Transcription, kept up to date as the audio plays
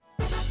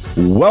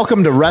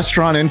Welcome to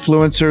Restaurant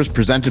Influencers,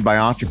 presented by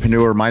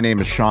Entrepreneur. My name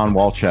is Sean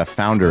Walchef,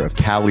 founder of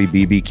Cali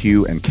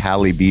BBQ and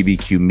Cali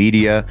BBQ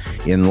Media.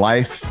 In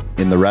life,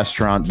 in the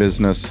restaurant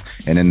business,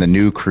 and in the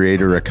new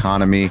creator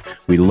economy,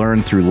 we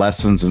learn through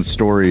lessons and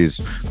stories.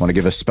 I want to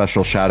give a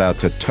special shout out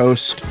to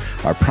Toast,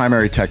 our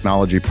primary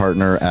technology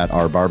partner at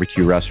our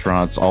barbecue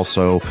restaurants,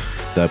 also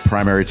the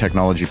primary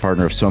technology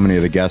partner of so many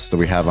of the guests that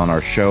we have on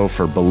our show,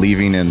 for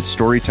believing in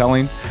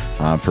storytelling,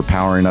 for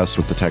powering us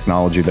with the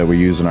technology that we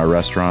use in our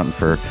restaurant, and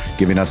for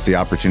giving us the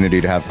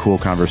opportunity to have cool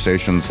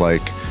conversations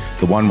like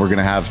the one we're going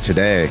to have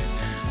today.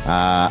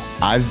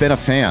 I've been a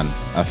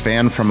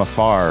fan from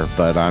afar,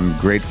 but I'm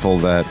grateful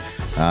that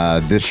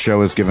this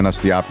show has given us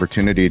the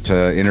opportunity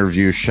to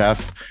interview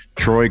Chef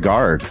Troy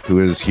Gard, who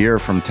is here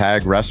from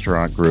Tag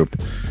Restaurant Group.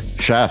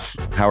 Chef,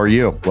 how are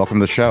you? Welcome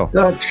to the show.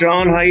 Good,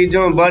 Sean. How you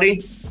doing,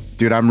 buddy?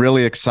 Dude, I'm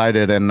really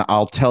excited, and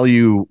I'll tell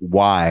you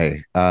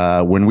why.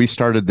 When we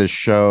started this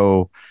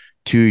show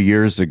 2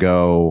 years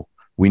ago,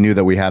 we knew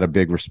that we had a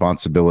big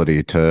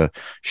responsibility to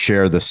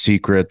share the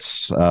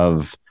secrets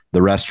of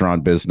the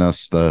restaurant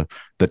business, the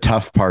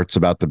tough parts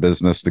about the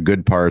business, the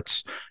good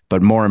parts,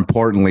 but more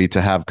importantly,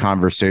 to have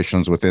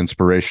conversations with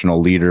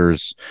inspirational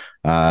leaders,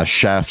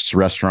 chefs,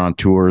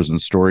 restaurateurs,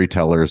 and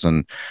storytellers.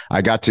 And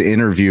I got to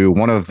interview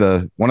one of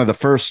the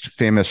first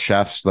famous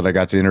chefs that I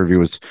got to interview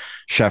was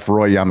Chef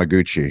Roy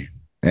Yamaguchi.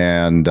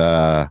 And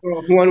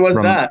when was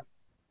that?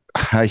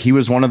 He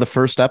was one of the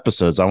first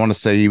episodes. I want to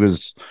say he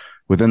was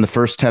within the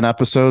first 10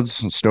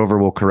 episodes. Stover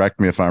will correct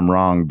me if I'm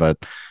wrong, but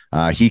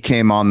he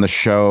came on the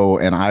show,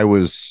 and I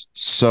was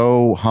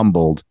so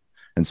humbled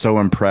and so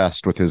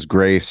impressed with his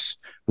grace,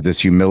 with his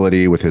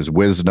humility, with his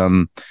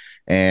wisdom.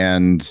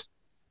 And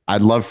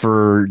I'd love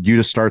for you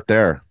to start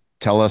there.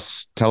 Tell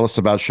us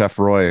about Chef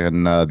Roy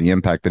and the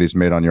impact that he's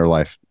made on your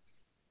life.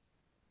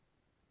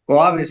 Well,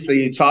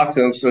 obviously you talked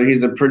to him, so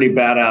he's a pretty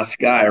badass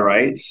guy,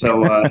 right?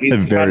 So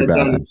he's Very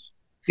badass.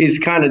 He's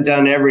kind of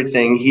done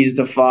everything. He's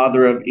the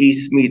father of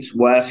East meets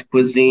West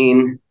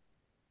cuisine.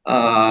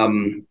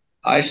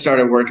 I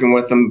started working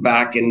with him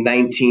back in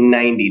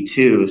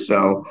 1992.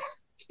 So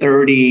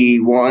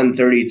 31,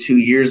 32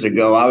 years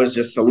ago, I was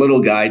just a little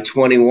guy,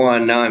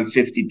 21. Now I'm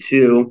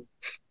 52.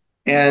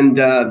 And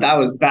that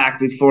was back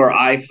before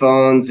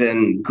iPhones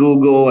and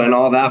Google and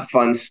all that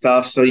fun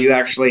stuff. So you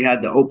actually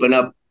had to open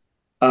up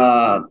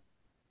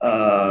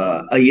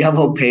a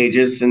yellow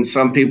pages, and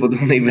some people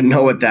don't even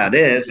know what that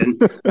is, and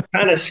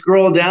kind of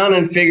scroll down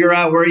and figure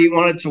out where you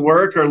want it to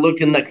work, or look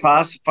in the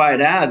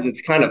classified ads.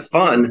 It's kind of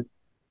fun.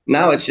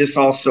 Now it's just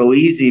all so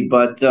easy,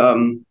 but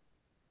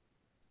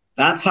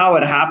that's how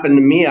it happened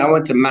to me. I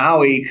went to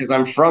Maui because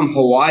I'm from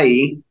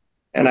Hawaii,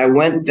 and I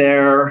went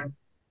there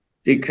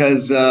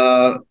because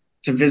to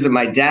visit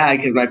my dad,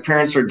 because my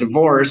parents are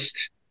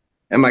divorced.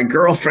 And my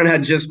girlfriend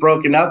had just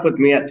broken up with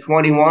me at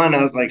 21.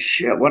 I was like,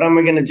 shit, what am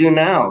I going to do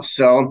now?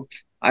 So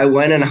I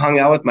went and hung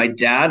out with my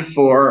dad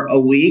for a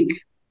week.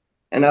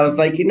 And I was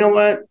like, you know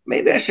what?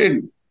 Maybe I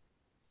should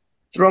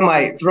throw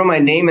my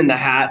name in the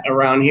hat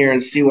around here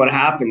and see what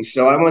happens.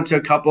 So I went to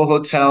a couple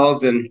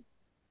hotels, and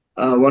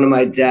one of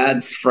my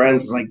dad's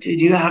friends was like,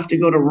 dude, you have to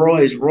go to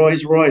Roy's.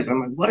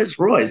 I'm like, what is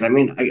Roy's? I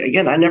mean,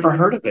 I never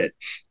heard of it.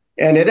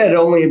 And it had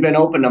only been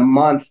open a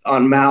month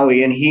on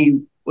Maui, and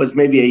he was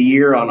maybe a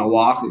year on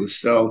Oahu.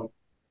 So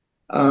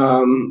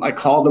I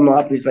called him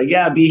up. He's like,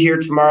 yeah, be here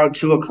tomorrow,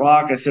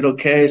 2:00. I said,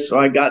 okay. So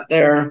I got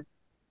there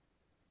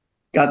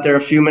a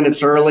few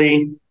minutes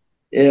early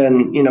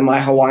in,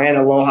 my Hawaiian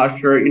aloha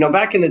shirt.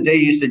 Back in the day,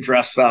 you used to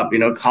dress up,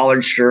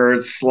 collared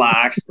shirts,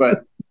 slacks,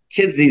 but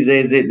kids these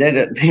days, they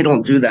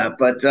don't do that.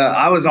 But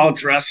I was all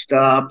dressed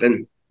up,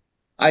 and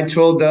I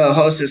told the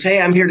hostess, hey,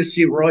 I'm here to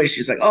see Roy.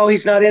 She's like, oh,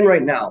 he's not in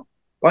right now.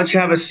 Why don't you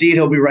have a seat?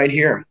 He'll be right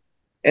here.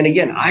 And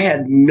again, I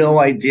had no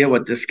idea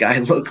what this guy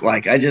looked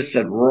like. I just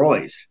said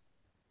Roy's.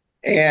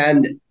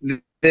 And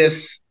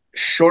this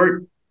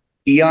short,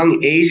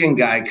 young Asian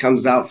guy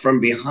comes out from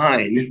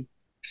behind,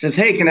 says,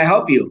 hey, can I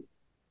help you?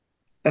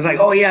 I was like,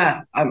 oh,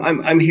 yeah,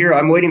 I'm here.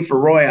 I'm waiting for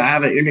Roy. I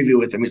have an interview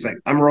with him. He's like,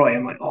 I'm Roy.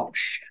 I'm like, oh,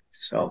 shit.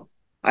 So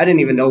I didn't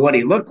even know what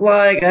he looked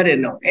like. I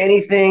didn't know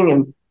anything.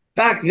 And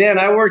back then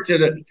I worked at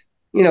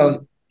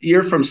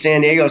you're from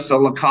San Diego, so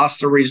La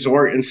Costa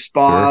Resort and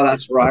Spa, Sure.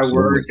 that's where Absolutely.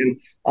 I worked. And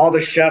all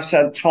the chefs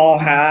had tall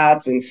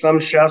hats, and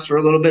some chefs were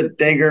a little bit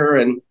bigger.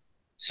 And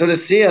so to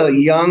see a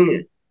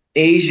young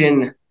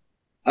Asian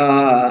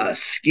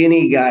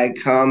skinny guy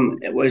come,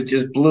 it was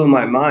just blew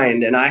my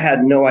mind. And I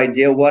had no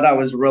idea what I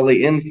was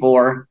really in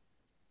for.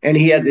 And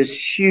he had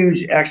this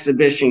huge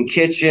exhibition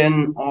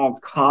kitchen, all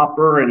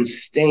copper and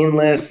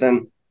stainless.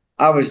 And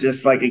I was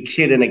just like a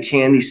kid in a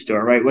candy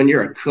store, right? When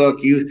you're a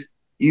cook,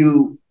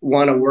 you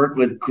want to work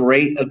with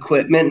great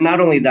equipment. Not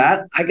only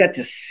that, I got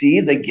to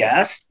see the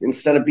guest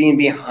instead of being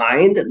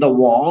behind the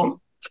wall,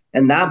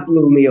 and that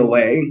blew me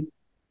away.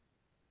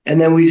 And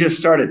then we just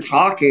started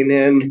talking,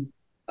 and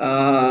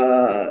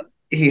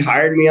he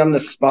hired me on the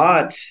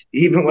spot,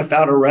 even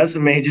without a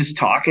resume, just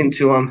talking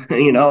to him.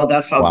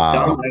 That's how Wow.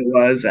 dumb I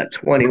was at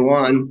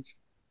 21.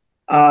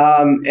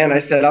 And I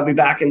said, I'll be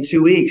back in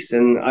 2 weeks.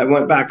 And I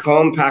went back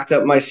home, packed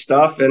up my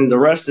stuff, and the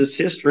rest is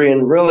history.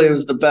 And really, it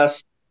was the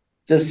best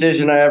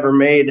decision I ever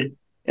made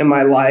in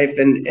my life.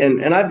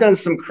 And I've done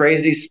some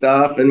crazy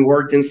stuff and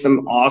worked in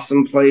some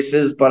awesome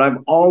places, but I've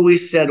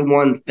always said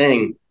one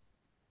thing: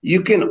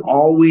 you can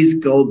always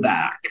go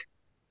back.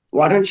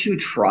 Why don't you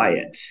try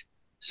it?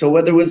 So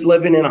whether it was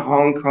living in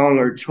Hong Kong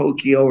or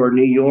Tokyo or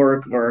New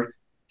York or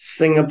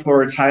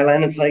Singapore or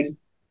Thailand, it's like,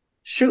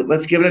 shoot,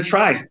 let's give it a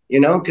try,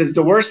 because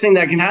the worst thing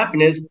that can happen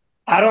is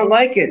I don't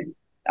like it.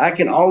 I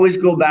can always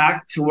go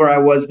back to where I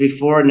was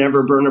before,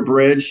 never burn a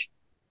bridge.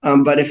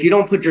 But if you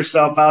don't put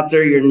yourself out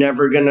there, you're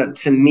never gonna,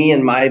 to me,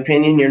 in my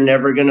opinion, you're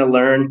never gonna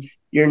learn.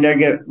 You're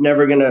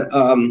never gonna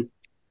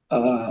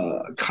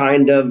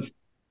kind of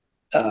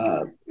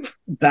uh,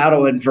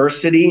 battle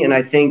adversity. And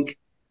I think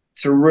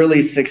to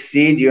really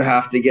succeed, you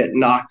have to get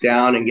knocked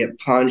down and get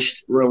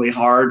punched really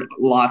hard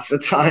lots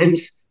of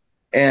times.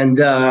 And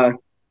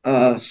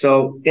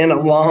so, in a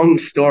long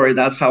story,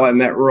 that's how I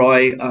met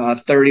Roy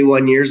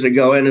 31 years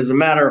ago. And as a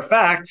matter of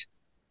fact,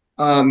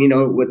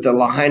 with the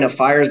Lahaina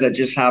fires that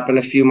just happened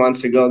a few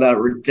months ago that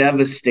were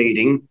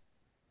devastating,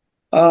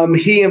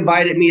 he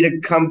invited me to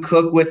come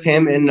cook with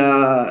him and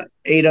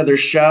 8 other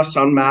chefs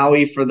on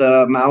Maui for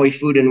the Maui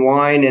Food and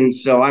Wine. And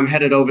so I'm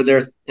headed over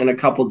there in a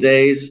couple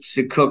days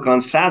to cook on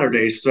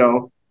Saturdays.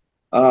 So,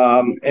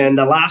 and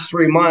the last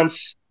 3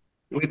 months,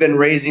 we've been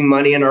raising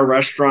money in our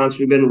restaurants.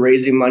 We've been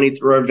raising money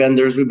through our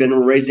vendors. We've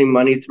been raising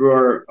money through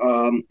our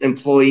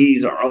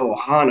employees, our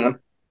ohana.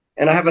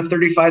 And I have a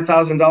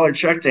 $35,000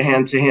 check to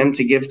hand to him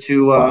to give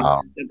to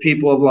Wow. the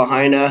people of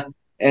Lahaina.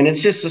 And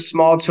it's just a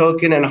small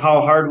token and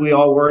how hard we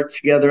all work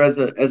together as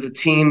a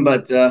team,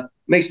 but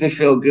makes me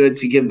feel good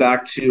to give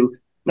back to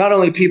not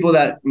only people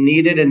that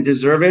need it and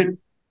deserve it,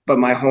 but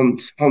my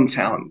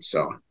hometown.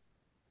 So,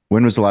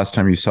 When was the last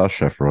time you saw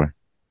Chef Roy?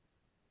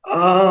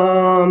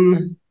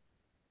 um,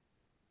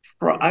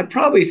 I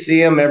probably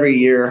see him every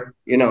year,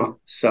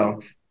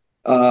 So,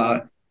 uh,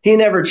 he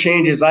never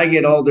changes. I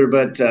get older,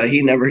 but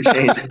he never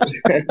changes.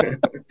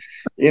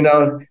 you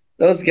know,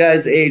 those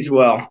guys age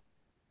well.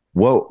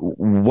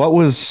 What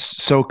was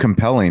so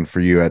compelling for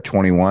you at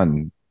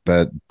 21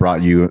 that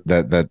brought you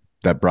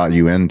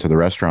into the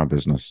restaurant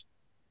business?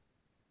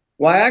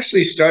 Well, I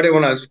actually started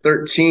when I was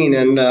 13,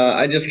 and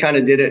I just kind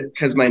of did it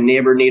because my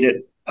neighbor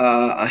needed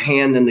a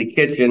hand in the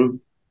kitchen.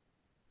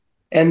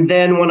 And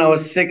then when I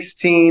was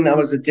 16, I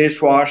was a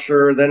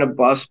dishwasher, then a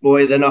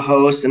busboy, then a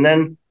host. And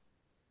then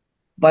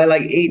by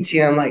like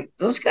 18, I'm like,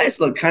 those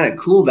guys look kind of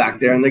cool back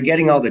there and they're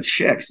getting all the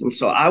chicks. And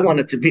so I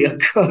wanted to be a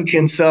cook.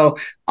 And so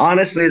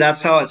honestly,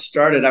 that's how it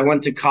started. I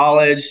went to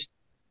college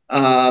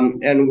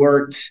and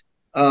worked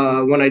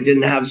when I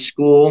didn't have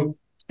school.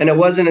 And it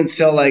wasn't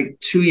until like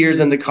 2 years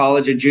into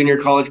college, a junior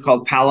college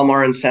called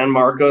Palomar in San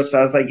Marcos,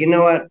 I was like, you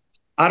know what?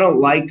 I don't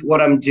like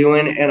what I'm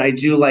doing, and I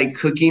do like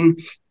cooking.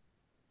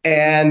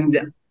 And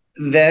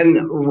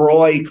then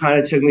Roy kind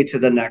of took me to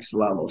the next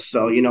level.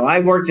 So, I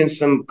worked in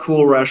some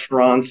cool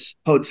restaurants,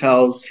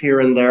 hotels here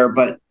and there,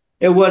 but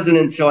it wasn't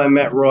until I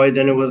met Roy,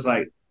 then it was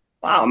like,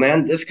 wow,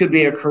 man, this could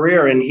be a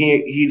career. And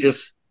he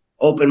just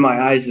opened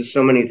my eyes to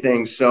so many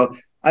things. So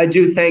I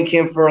do thank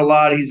him for a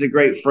lot. He's a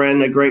great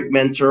friend, a great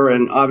mentor,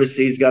 and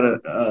obviously he's got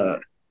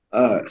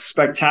a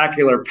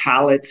spectacular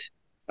palate.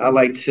 I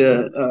like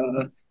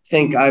to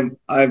think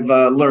I've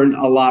learned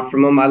a lot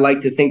from him. I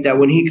like to think that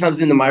when he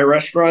comes into my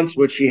restaurants,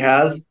 which he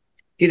has,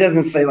 he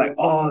doesn't say like,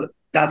 "Oh,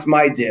 that's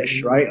my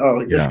dish," right?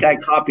 Oh, this Yeah. guy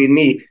copied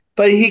me,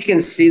 but he can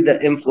see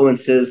the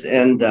influences,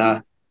 and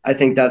I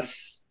think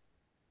that's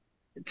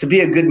to be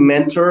a good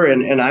mentor.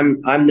 And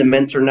I'm the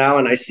mentor now,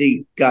 and I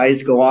see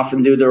guys go off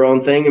and do their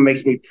own thing. It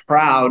makes me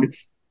proud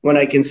when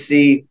I can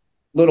see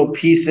little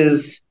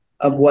pieces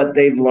of what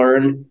they've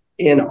learned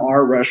in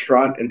our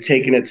restaurant and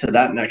taking it to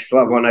that next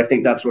level. And I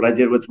think that's what I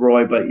did with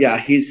Roy. But yeah,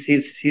 he's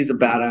a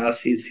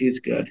badass. He's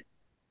good.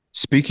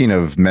 Speaking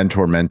of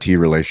mentor-mentee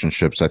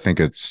relationships, I think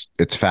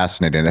it's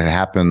fascinating.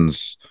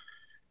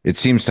 It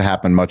seems to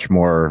happen much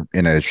more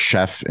in a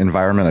chef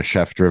environment, a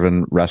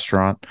chef-driven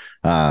restaurant.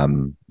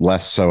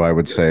 Less so, I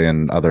would say,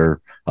 in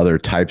other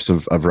types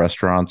of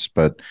restaurants.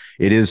 But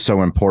it is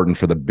so important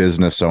for the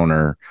business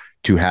owner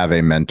to have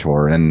a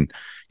mentor. And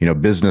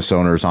business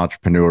owners,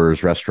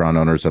 entrepreneurs, restaurant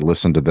owners that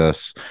listen to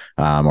this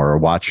or are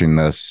watching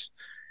this,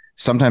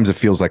 sometimes it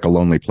feels like a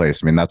lonely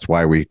place. I mean, that's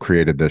why we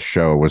created this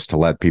show, was to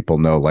let people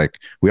know, like,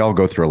 we all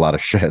go through a lot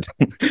of shit.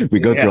 We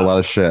go through a Yeah. lot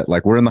of shit.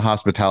 Like, we're in the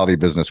hospitality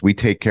business. We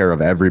take care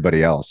of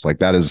everybody else. Like,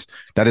 that is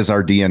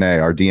our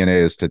DNA. Our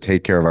DNA is to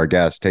take care of our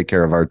guests, take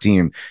care of our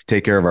team,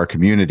 take care of our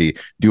community,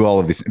 do all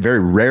of these. Very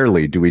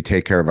rarely do we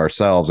take care of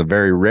ourselves, and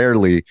very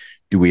rarely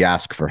do we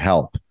ask for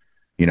help.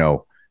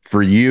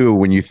 For you,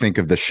 when you think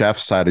of the chef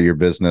side of your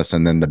business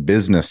and then the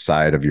business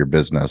side of your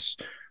business,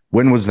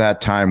 when was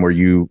that time where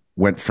you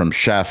went from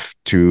chef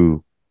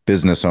to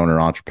business owner,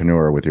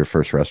 entrepreneur with your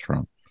first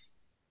restaurant?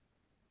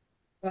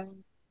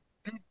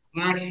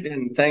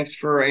 And thanks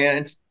for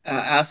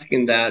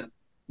asking that,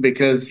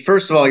 because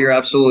first of all, you're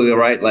absolutely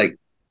right. Like,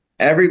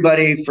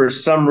 everybody for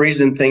some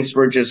reason thinks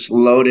we're just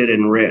loaded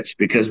and rich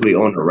because we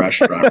own a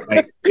restaurant,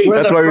 right? We're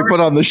That's the why we put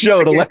first on the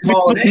show to to let get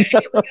called, people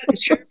hey, know. we got a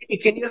turkey.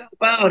 Can you help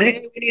out?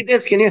 Hey, we need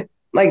this. Can you?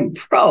 Like,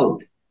 bro,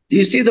 do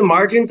you see the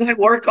margins I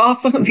work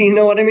off of? You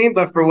know what I mean?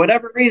 But for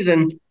whatever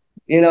reason,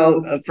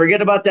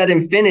 forget about that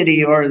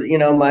Infinity or,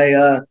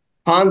 my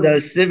Honda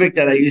Civic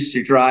that I used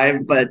to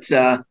drive. But,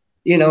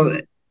 you know,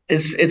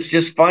 it's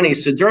just funny.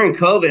 So during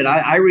COVID,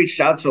 I reached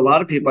out to a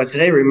lot of people. I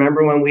said, hey,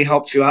 remember when we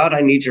helped you out?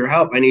 I need your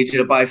help. I need you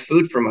to buy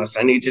food from us.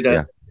 I need you to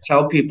Yeah.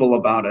 tell people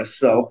about us.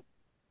 So,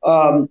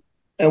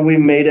 and we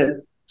made it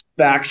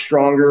back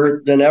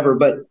stronger than ever.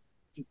 But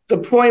the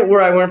point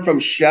where I went from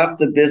chef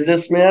to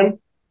businessman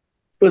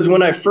was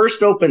when I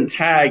first opened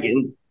Tag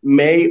in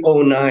May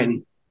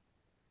 '09.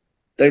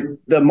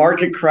 The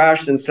market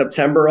crashed in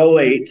September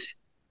 '08.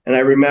 And I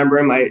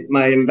remember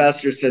my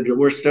investor said,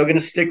 we're still going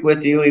to stick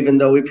with you, even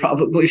though we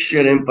probably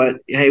shouldn't. But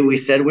hey, we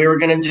said we were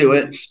going to do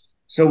it.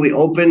 So we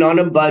opened on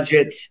a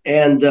budget.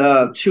 And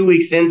 2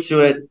 weeks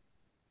into it,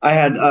 I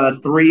had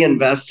three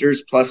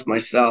investors plus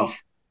myself.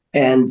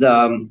 And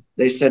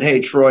they said, hey,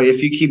 Troy,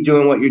 if you keep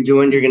doing what you're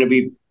doing, you're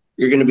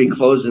going to be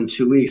closed in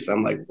 2 weeks.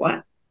 I'm like,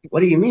 what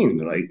do you mean?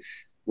 They're like,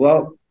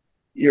 well,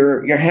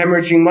 you're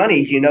hemorrhaging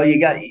money.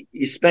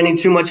 You're spending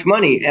too much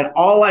money. And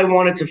all I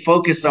wanted to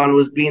focus on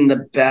was being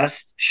the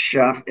best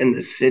chef in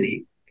the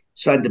city.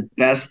 So I had the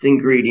best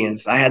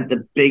ingredients. I had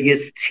the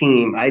biggest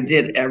team. I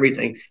did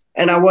everything.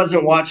 And I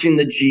wasn't watching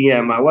the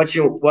GM.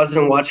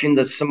 Wasn't watching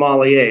the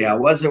sommelier. I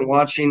wasn't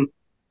watching,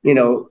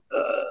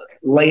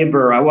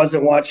 labor. I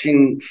wasn't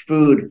watching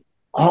food,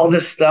 all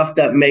the stuff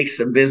that makes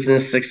a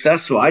business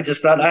successful. I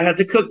just thought I had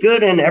to cook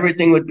good and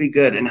everything would be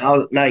good. And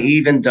how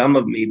naive and dumb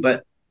of me.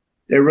 But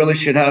they really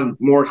should have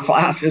more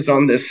classes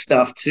on this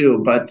stuff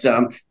too. But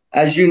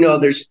as you know,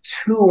 there's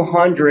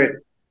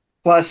 200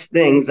 plus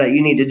things that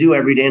you need to do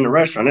every day in a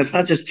restaurant. It's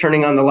not just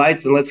turning on the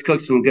lights and let's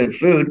cook some good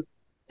food.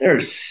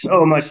 There's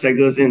so much that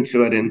goes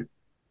into it. And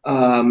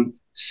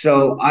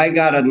so I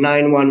got a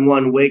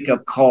 911 wake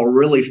up call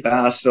really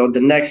fast. So the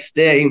next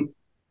day,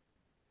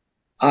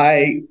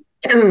 I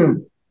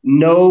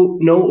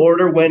no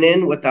order went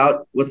in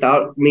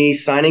without me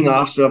signing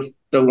off. So if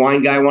the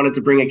wine guy wanted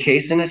to bring a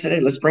case in, I said,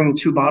 hey, let's bring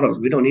 2 bottles.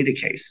 We don't need a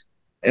case.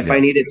 If I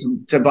Yeah. needed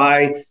to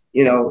buy,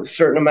 a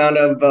certain amount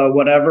of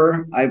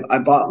whatever, I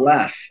bought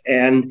less.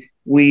 And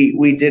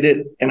we did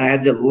it. And I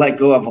had to let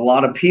go of a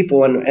lot of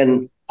people,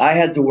 and I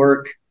had to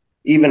work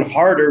even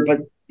harder.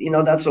 But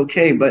that's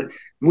okay. But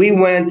we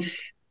went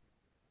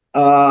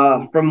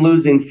from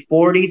losing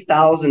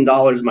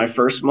 $40,000 my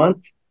first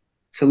month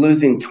to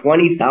losing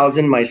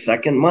 20,000 my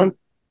second month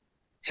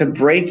to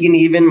breaking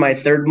even my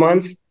third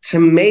month to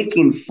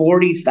making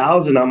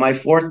 40,000 on my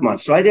fourth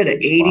month. So I did an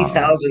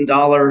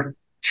 $80,000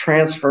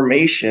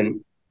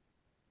 transformation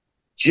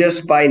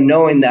just by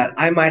knowing that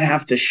I might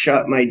have to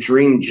shut my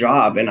dream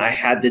job, and I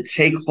had to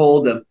take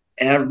hold of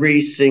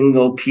every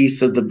single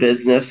piece of the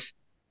business.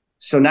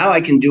 So now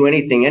I can do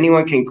anything.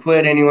 Anyone can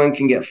quit, anyone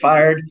can get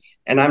fired,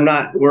 and I'm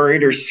not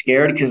worried or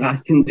scared because I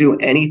can do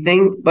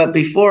anything. But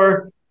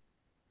before,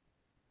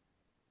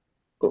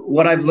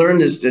 what I've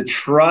learned is to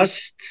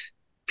trust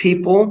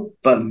people,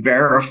 but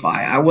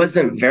verify. I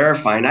wasn't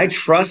verifying. I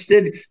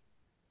trusted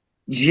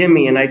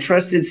Jimmy and I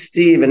trusted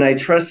Steve and I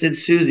trusted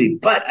Susie,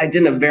 but I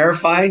didn't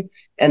verify.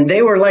 And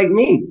they were like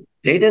me.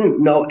 They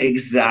didn't know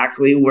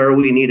exactly where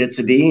we needed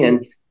to be.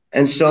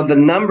 And so the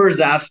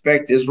numbers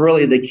aspect is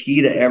really the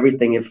key to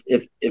everything.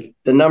 If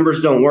the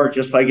numbers don't work,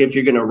 just like if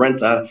you're going to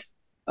rent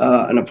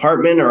an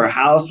apartment or a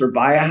house or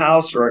buy a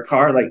house or a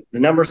car, like the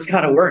numbers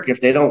got to work.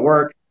 If they don't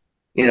work,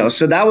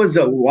 so that was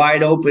a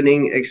wide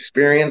opening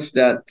experience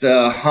that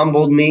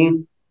humbled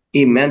me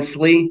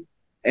immensely.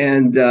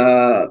 And,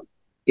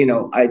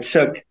 I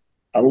took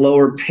a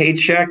lower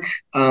paycheck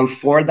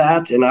for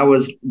that, and I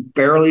was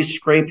barely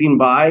scraping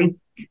by.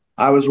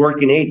 I was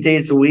working 8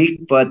 days a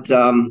week, but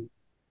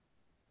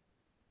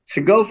to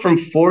go from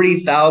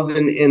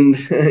 40,000 in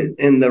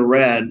in the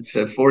red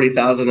to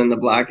 40,000 in the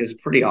black is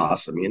pretty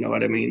awesome. You know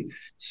what I mean?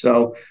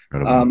 So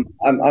Incredible.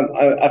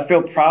 I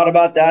feel proud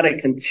about that. I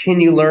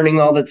continue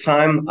learning all the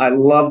time. I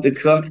love to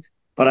cook,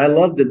 but I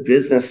love the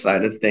business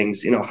side of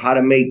things. How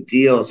to make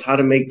deals, how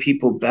to make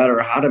people better,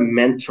 how to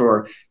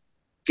mentor.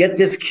 Get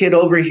this kid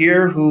over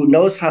here who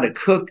knows how to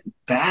cook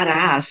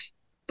badass,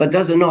 but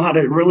doesn't know how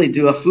to really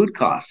do a food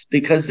cost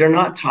because they're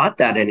not taught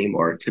that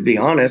anymore, to be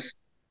honest.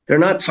 They're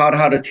not taught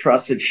how to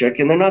trust a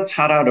chicken. They're not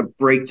taught how to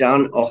break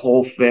down a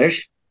whole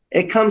fish.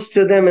 It comes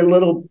to them in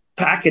little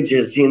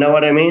packages. You know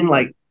what I mean?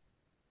 Like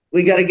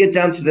we got to get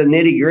down to the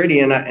nitty gritty,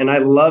 and I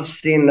love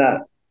seeing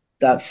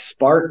that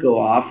spark go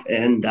off.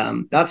 And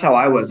that's how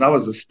I was. I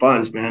was a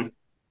sponge, man.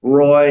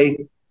 Roy,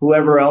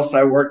 whoever else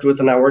I worked with,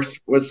 and I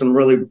worked with some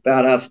really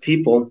badass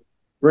people.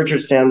 Richard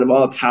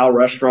Sandoval, Tao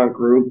Restaurant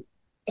Group.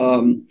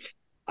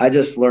 I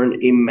just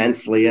learned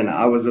immensely, and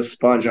I was a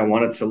sponge. I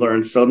wanted to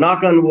learn. So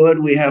knock on wood,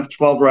 we have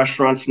 12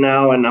 restaurants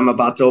now, and I'm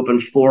about to open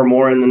 4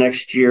 more in the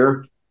next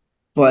year.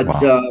 But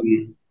Wow.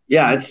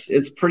 yeah,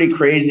 it's pretty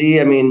crazy.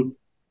 I mean,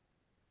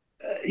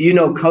 You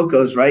know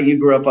Coco's, right? You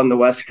grew up on the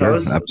West Sure,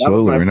 Coast. So that was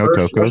absolutely. my We know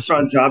first Coco's.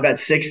 restaurant job at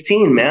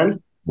 16, man. I'm a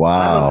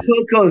Wow.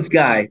 Coco's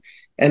guy.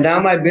 And now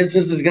my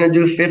business is going to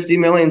do $50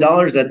 million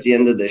at the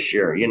end of this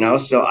year, you know?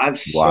 So I'm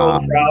so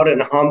Wow. proud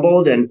and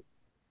humbled. And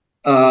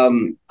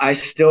I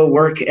still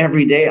work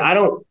every day. I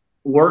don't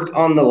work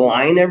on the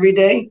line every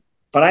day,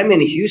 but I'm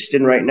in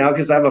Houston right now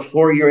because I have a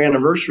 4-year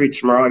anniversary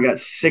tomorrow. I got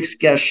 6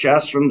 guest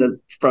chefs from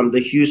the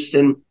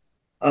Houston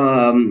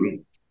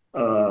um,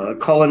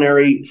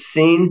 culinary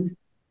scene,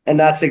 and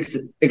that's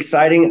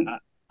exciting.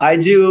 I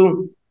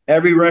do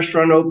every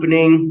restaurant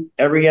opening,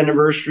 every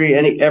anniversary,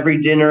 every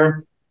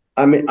dinner.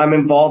 I'm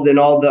involved in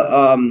all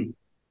the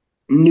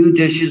new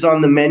dishes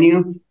on the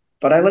menu,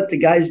 but I let the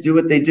guys do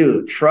what they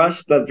do.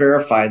 Trust but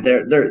verify.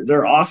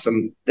 They're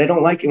awesome. They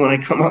don't like it when I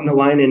come on the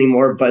line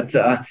anymore, but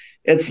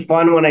it's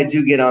fun when I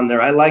do get on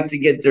there. I like to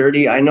get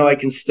dirty. I know I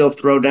can still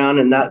throw down,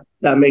 and that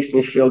makes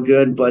me feel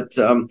good. But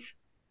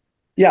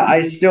yeah,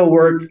 I still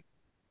work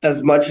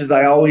as much as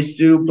I always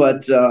do,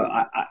 but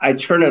I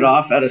turn it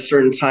off at a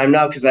certain time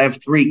now because I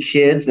have 3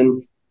 kids,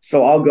 and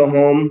so I'll go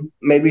home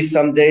maybe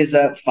some days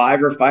at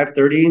 5 or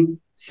 5:30.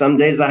 Some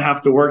days I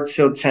have to work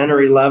till 10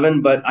 or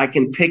 11, but I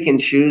can pick and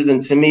choose,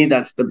 and to me,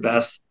 that's the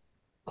best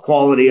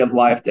quality of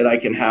life that I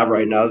can have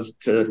right now is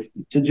to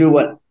do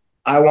what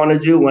I want to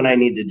do when I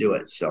need to do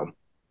it. So.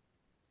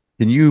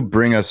 Can you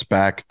bring us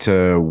back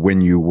to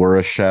when you were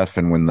a chef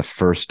and when the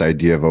first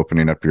idea of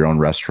opening up your own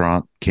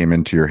restaurant came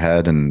into your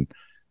head and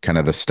kind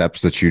of the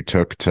steps that you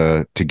took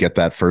to get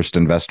that first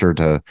investor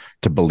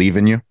to believe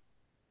in you?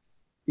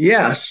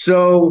 Yeah,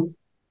 so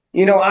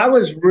I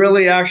was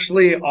really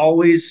actually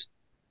always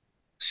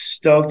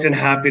stoked and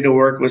happy to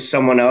work with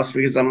someone else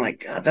because I'm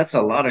like, God, that's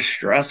a lot of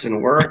stress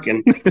and work.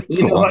 And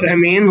It's you a know lot. what I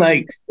mean?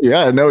 Like,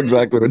 Yeah, I know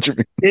exactly what you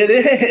it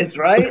is,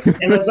 right?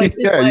 And I was like,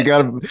 mean.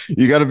 Yeah,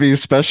 you gotta be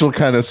special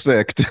kind of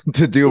sick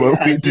to do what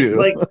yeah, we it's just do.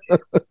 like,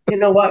 you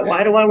know what?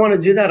 Why do I want to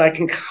do that? I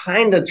can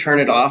kind of turn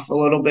it off a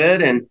little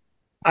bit and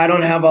I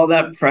don't have all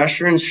that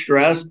pressure and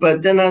stress.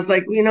 But then I was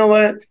like, you know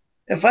what?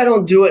 If I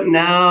don't do it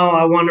now,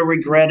 I want to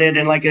regret it.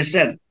 And like I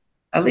said,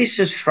 at least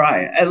just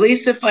try it. At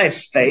least if I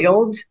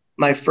failed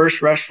my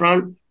first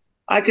restaurant,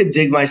 I could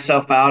dig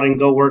myself out and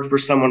go work for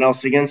someone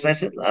else again. So I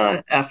said,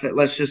 F it,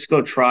 let's just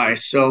go try.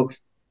 So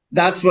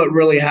that's what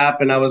really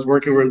happened. I was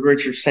working with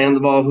Richard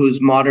Sandoval, who's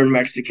modern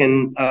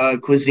Mexican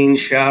cuisine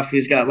chef.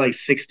 He's got like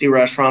 60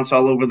 restaurants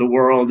all over the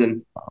world.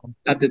 And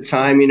at the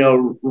time,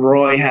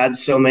 Roy had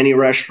so many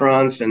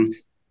restaurants. And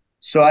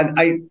so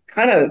I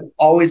kind of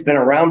always been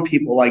around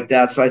people like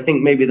that. So I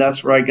think maybe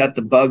that's where I got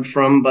the bug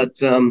from.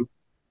 But,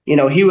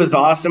 he was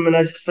awesome. And I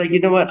was just like, you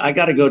know what? I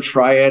got to go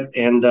try it.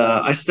 And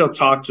I still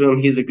talk to him.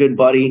 He's a good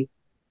buddy.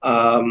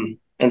 And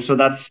so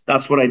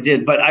that's what I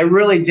did. But I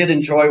really did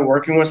enjoy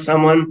working with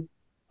someone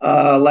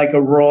like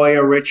a Roy,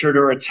 a Richard,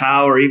 or a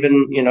Tao, or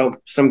even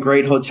some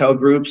great hotel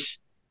groups.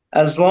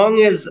 As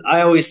long as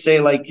I always say,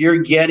 like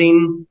you're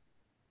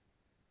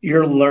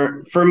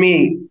learn. For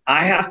me,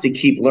 I have to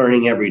keep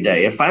learning every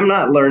day. If I'm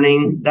not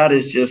learning, that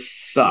is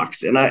just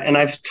sucks. And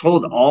I've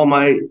told all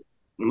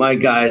my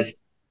guys,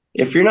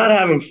 if you're not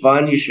having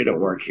fun, you shouldn't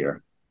work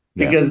here.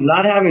 Yeah. Because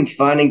not having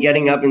fun and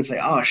getting up and say,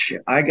 oh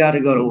shit, I got to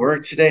go to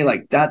work today,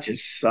 like that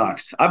just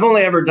sucks. I've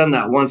only ever done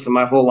that once in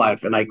my whole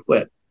life and I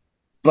quit.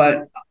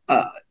 But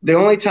the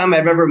only time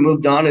I've ever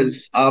moved on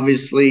is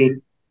obviously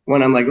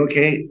when I'm like,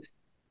 okay,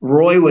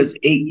 Roy was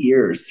 8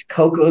 years,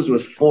 Coco's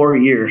was 4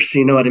 years.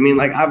 You know what I mean?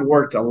 Like I've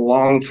worked a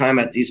long time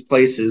at these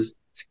places,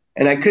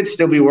 and I could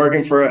still be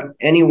working for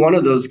any one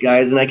of those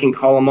guys, and I can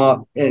call them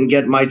up and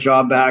get my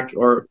job back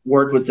or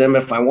work with them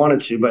if I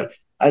wanted to. But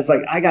I was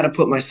like, I got to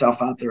put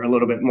myself out there a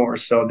little bit more.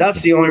 So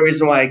that's the only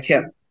reason why I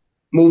kept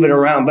moving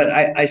around. But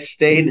I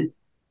stayed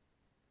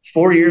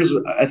 4 years,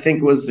 I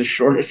think, was the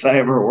shortest I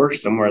ever worked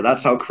somewhere.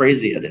 That's how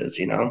crazy it is.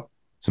 It's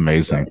So,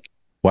 amazing.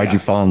 Why'd you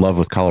yeah. fall in love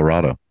with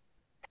Colorado?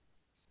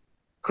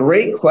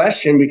 Great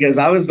question, because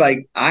I was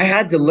like, I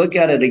had to look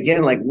at it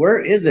again. Like, where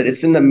is it?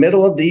 It's in the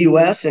middle of the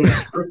US and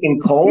it's freaking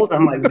cold.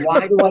 I'm like,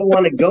 why do I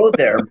want to go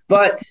there?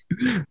 But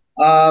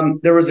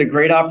there was a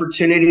great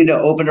opportunity to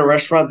open a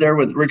restaurant there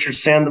with Richard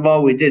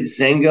Sandoval. We did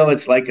Zengo.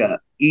 It's like a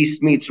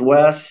East meets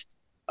West,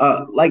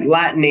 like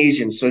Latin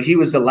Asian. So he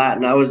was the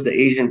Latin, I was the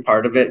Asian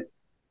part of it.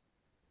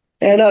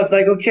 And I was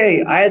like,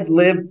 okay, I had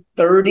lived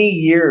 30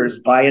 years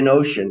by an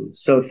ocean.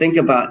 So think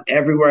about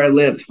everywhere I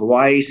lived,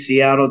 Hawaii,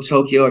 Seattle,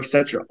 Tokyo,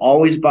 etc.,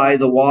 always by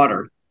the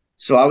water.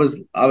 So I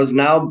was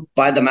now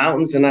by the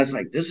mountains and I was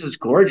like, this is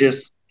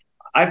gorgeous.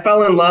 I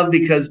fell in love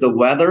because the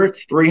weather,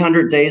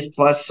 300 days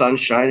plus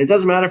sunshine. It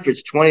doesn't matter if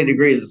it's 20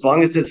 degrees, as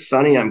long as it's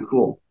sunny, I'm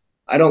cool.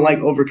 I don't like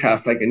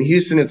overcast. Like in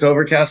Houston, it's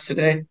overcast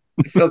today.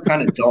 I feel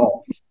kind of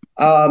dull.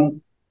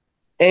 Um,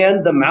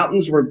 and the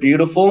mountains were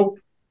beautiful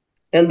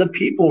and the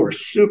people were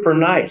super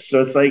nice.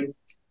 So it's like,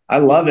 I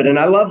love it. And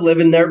I love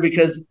living there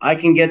because I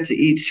can get to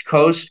each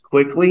coast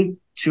quickly,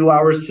 2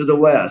 hours to the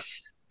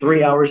west,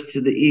 3 hours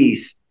to the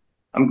east.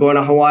 I'm going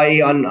to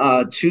Hawaii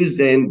on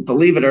Tuesday, and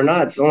believe it or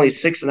not, it's only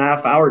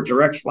 6.5 hour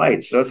direct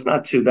flight. So it's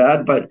not too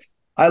bad, but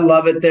I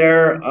love it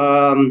there.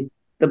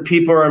 The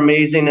people are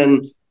amazing.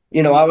 And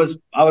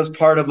I was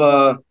part of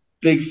a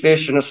big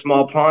fish in a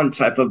small pond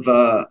type of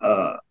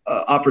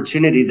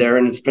opportunity there,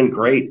 and it's been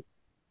great.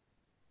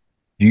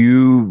 Do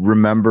you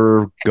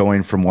remember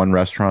going from one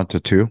restaurant to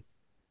two?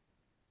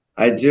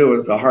 I do. It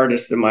was the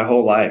hardest in my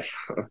whole life.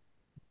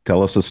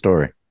 Tell us a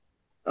story.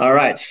 All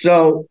right.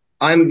 So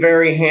I'm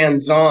very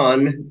hands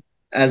on,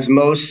 as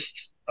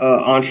most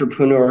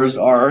entrepreneurs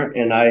are.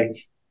 And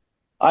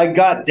I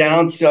got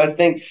down to, I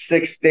think,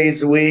 6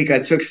 days a week. I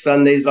took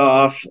Sundays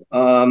off.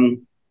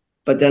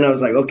 But then I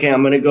was like, okay,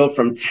 I'm going to go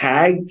from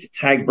tag to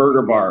tag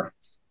burger bar.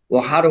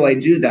 Well, how do I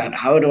do that?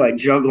 How do I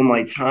juggle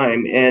my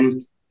time?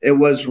 And it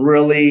was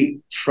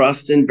really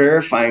trust and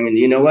verifying. And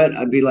you know what?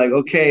 I'd be like,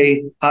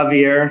 okay,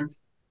 Javier,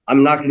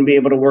 I'm not going to be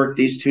able to work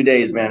these 2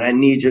 days, man. I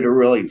need you to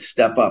really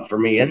step up for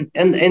me. And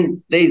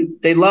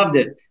they loved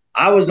it.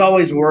 I was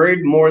always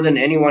worried more than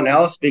anyone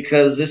else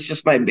because it's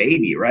just my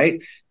baby,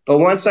 right? But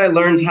once I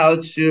learned how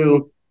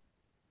to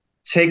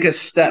take a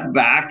step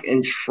back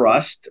and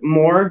trust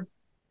more,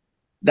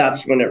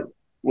 that's when it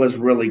was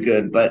really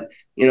good. But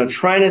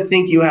trying to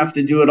think you have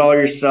to do it all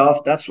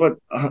yourself, that's what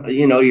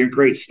your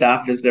great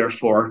staff is there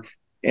for.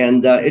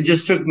 And it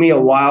just took me a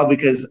while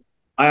because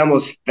I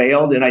almost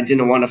failed and I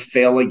didn't want to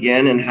fail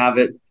again and have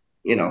it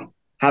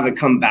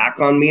come back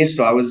on me.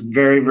 So I was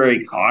very,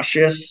 very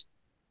cautious.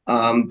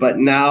 But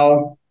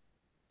now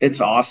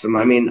it's awesome.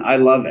 I mean, I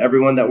love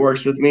everyone that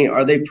works with me.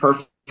 Are they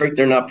perfect?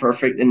 They're not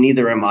perfect, and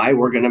neither am I.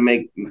 We're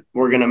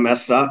gonna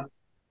mess up.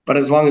 But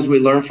as long as we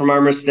learn from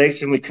our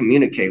mistakes and we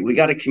communicate, we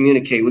got to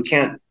communicate. We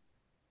can't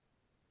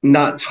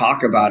not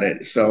talk about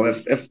it. So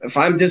if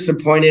I'm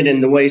disappointed in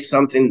the way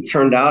something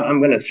turned out, I'm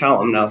going to tell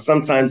them. Now,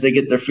 sometimes they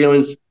get their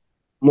feelings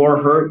more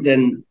hurt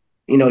than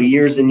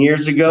years and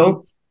years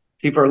ago.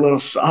 People are a little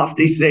soft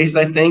these days,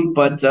 I think.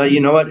 But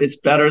you know what? It's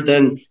better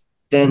than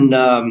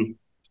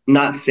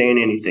not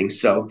saying anything.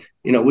 So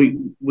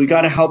we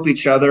got to help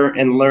each other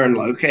and learn.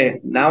 Like, okay,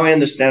 now I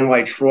understand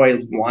why Troy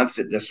wants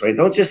it this way.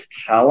 Don't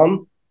just tell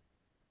them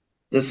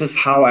this is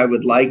how I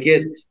would like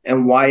it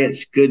and why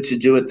it's good to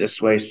do it this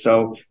way.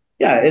 So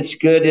yeah, it's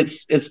good.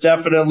 It's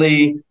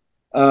definitely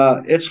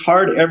it's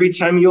hard every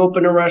time you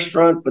open a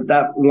restaurant, but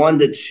that 1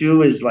 to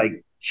 2 is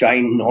like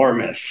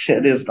ginormous.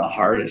 It is the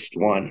hardest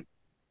one.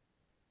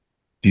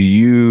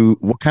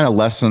 What kind of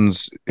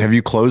lessons have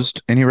you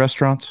closed any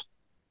restaurants?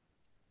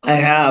 I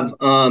have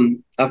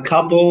a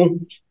couple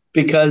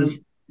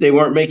because they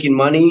weren't making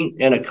money,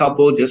 and a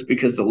couple just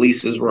because the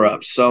leases were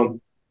up. So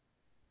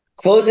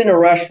closing a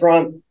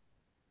restaurant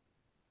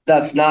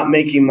that's not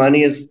making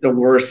money is the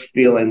worst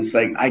feelings.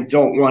 Like, I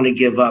don't want to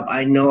give up.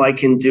 I know I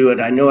can do it.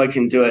 I know I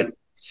can do it.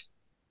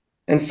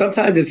 And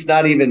sometimes it's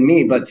not even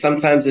me, but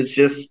sometimes it's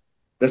just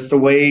that's the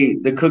way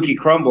the cookie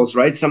crumbles,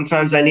 right?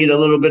 Sometimes I need a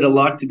little bit of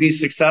luck to be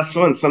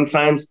successful, and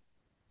sometimes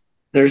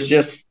there's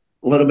just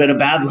a little bit of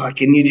bad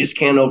luck, and you just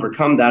can't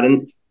overcome that.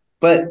 And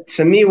but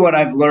to me, what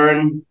I've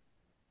learned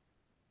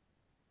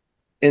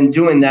in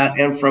doing that,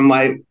 and from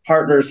my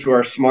partners who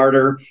are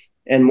smarter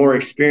and more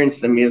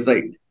experienced than me, is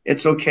like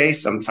it's okay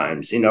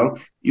sometimes.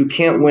 You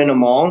can't win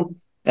them all,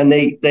 and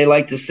they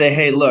like to say,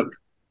 "Hey, look,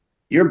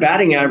 your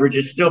batting average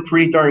is still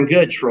pretty darn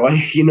good, Troy."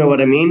 You know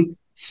what I mean?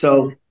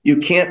 So you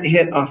can't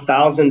hit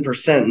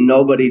 1,000%.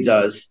 Nobody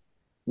does.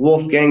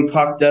 Wolfgang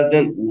Puck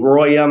doesn't.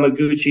 Roy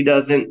Yamaguchi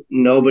doesn't.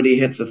 Nobody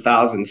hits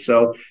 1,000.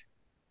 So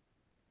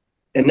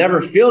it never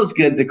feels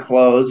good to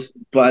close,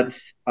 but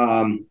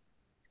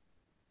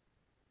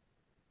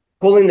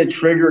pulling the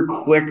trigger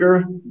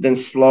quicker than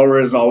slower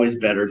is always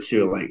better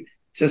too. Like,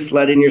 just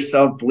letting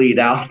yourself bleed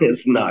out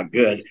is not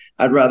good.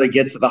 I'd rather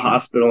get to the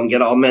hospital and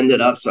get all mended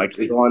up so I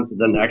can go on to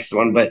the next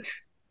one. But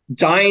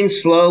dying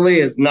slowly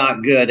is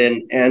not good.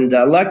 And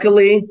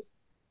luckily,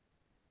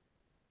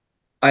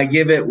 I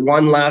give it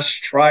one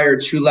last try or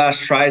two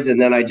last tries, and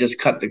then I just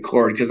cut the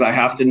cord because I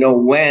have to know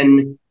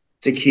when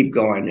to keep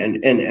going.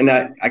 And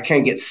I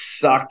can't get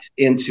sucked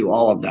into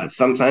all of that.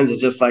 Sometimes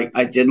it's just like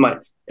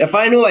if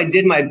I knew I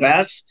did my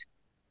best,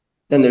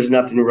 then there's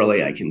nothing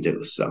really I can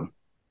do. So.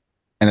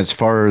 And as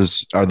far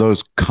as are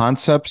those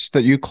concepts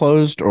that you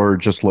closed or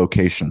just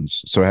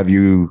locations? So have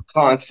you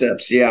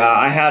Concepts, yeah.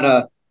 I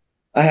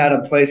had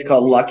a place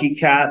called Lucky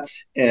Cat,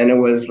 and it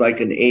was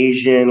like an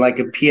Asian, like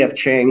a PF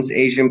Chang's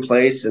Asian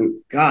place. And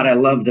God, I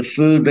love the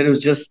food, but it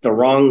was just the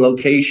wrong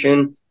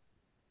location.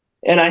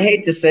 And I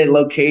hate to say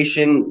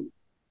location,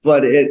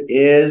 but it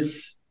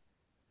is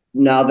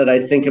now that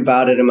I think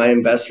about it, and my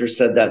investor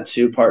said that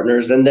too,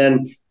 partners. And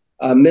then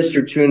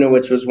Mr. Tuna,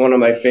 which was one of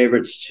my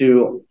favorites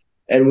too.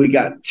 And we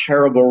got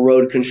terrible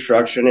road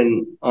construction,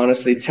 and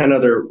honestly, 10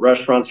 other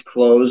restaurants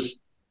closed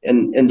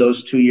in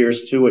those 2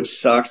 years too, which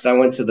sucks. I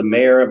went to the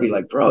mayor. I'd be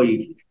like, bro,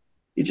 you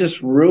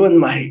just ruined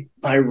my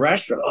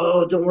restaurant.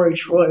 Oh, don't worry,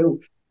 Troy.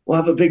 We'll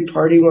have a big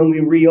party when we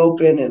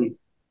reopen. And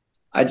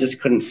I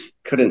just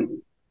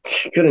couldn't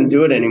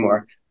do it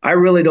anymore. I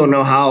really don't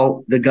know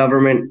how the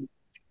government,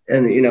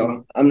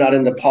 and I'm not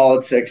into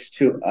politics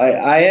too.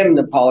 I am in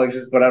the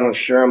politics, but I don't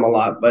share them a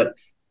lot. But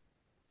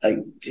like,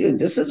 dude,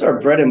 this is our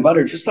bread and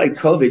butter. Just like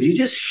COVID, you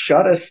just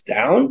shut us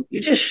down. You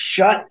just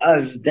shut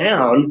us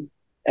down,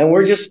 and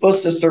we're just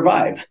supposed to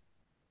survive.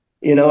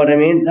 You know what I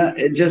mean?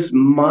 It's just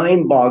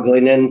mind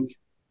boggling. And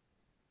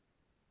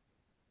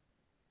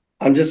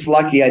I'm just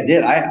lucky I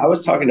did. I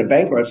was talking to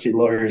bankruptcy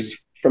lawyers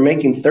from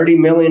making 30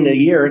 million a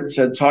year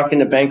to talking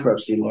to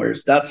bankruptcy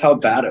lawyers. That's how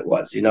bad it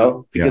was, Yeah.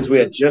 because we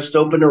had just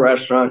opened a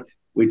restaurant.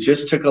 We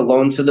just took a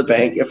loan to the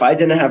bank. If I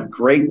didn't have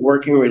great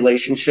working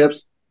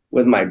relationships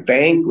with my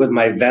bank, with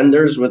my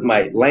vendors, with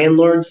my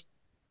landlords,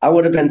 I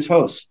would have been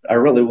toast. I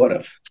really would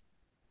have.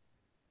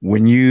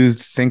 When you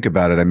think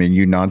about it, I mean,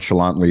 you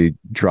nonchalantly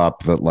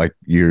drop that like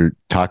you're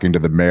talking to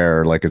the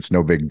mayor like it's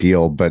no big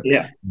deal, but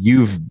Yeah.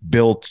 you've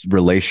built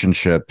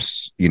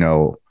relationships,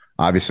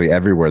 obviously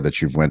everywhere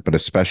that you've went, but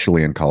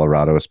especially in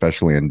Colorado,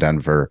 especially in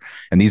Denver.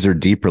 And these are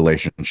deep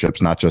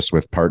relationships, not just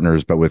with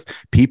partners, but with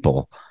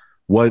people.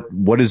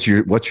 What's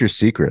your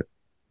secret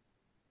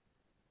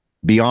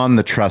beyond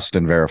the trust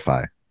and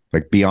verify?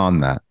 Like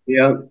beyond that.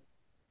 Yeah.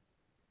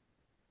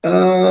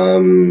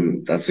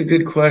 That's a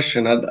good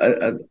question.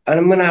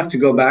 I'm gonna have to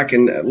go back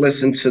and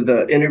listen to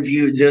the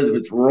interview you did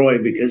with Roy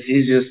because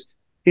he's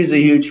a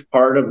huge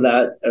part of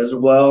that as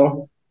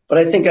well. But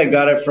I think I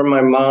got it from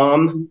my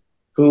mom,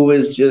 who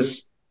is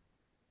just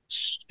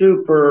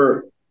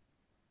super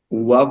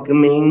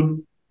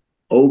welcoming,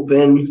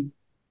 open,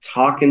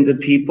 talking to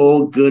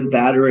people, good,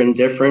 bad, or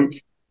indifferent.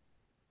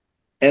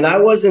 And I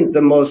wasn't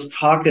the most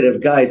talkative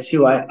guy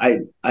too. I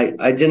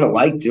didn't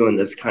like doing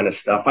this kind of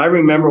stuff. I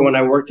remember when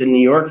I worked in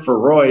New York for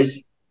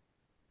Roy's,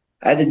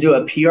 I had to do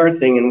a PR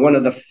thing, and one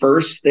of the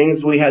first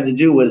things we had to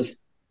do was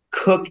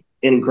cook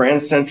in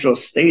Grand Central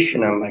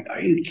Station. I'm like,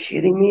 are you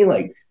kidding me?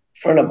 Like in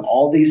front of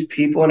all these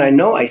people. And I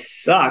know I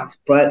sucked,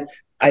 but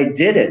I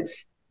did it.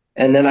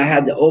 And then I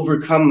had to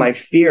overcome my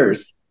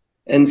fears.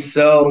 And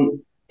so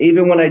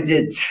even when I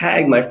did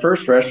Tag, my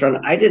first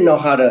restaurant, I didn't know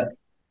how to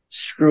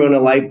screw in a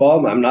light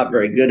bulb. I'm not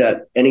very good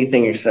at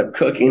anything except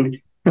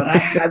cooking, but I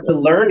had to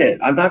learn it.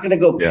 I'm not going to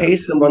go Yeah. pay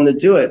someone to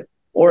do it.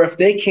 Or if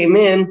they came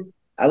in,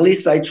 at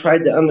least I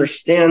tried to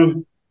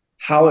understand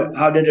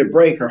how did it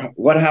break or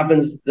what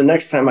happens the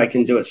next time I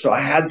can do it. So I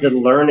had to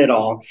learn it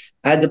all.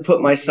 I had to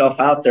put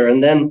myself out there.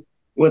 And then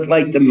with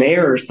like the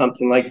mayor or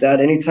something like that,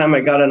 anytime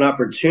I got an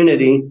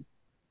opportunity,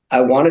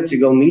 I wanted to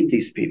go meet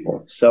these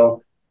people.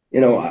 So,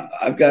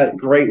 I've got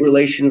great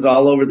relations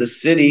all over the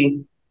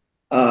city,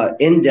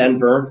 in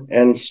Denver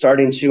and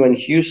starting to in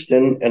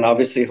Houston and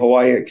obviously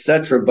Hawaii,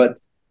 etc. But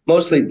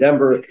mostly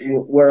Denver,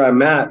 where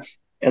I'm at,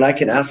 and I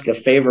can ask a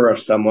favor of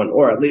someone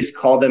or at least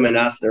call them and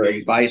ask their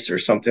advice or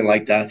something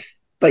like that.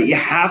 But you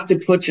have to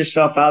put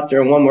yourself out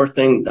there. And one more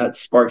thing that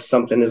sparks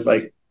something is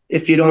like,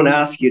 if you don't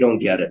ask, you don't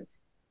get it.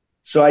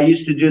 So I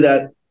used to do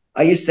that.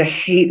 I used to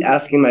hate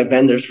asking my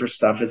vendors for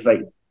stuff. It's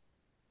like,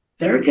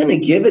 they're going to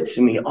give it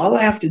to me. All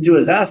I have to do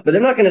is ask, but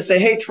they're not going to say,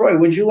 hey, Troy,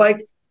 would you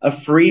like a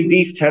free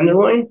beef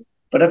tenderloin?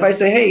 But if I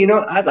say, hey,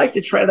 I'd like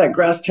to try that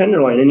grass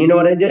tenderloin. And you know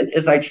what I did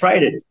is I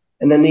tried it.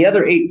 And then the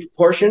other 8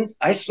 portions,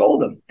 I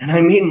sold them and I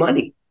made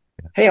money.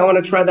 Hey, I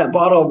want to try that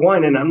bottle of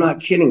wine. And I'm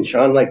not kidding,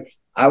 Sean. Like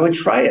I would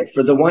try it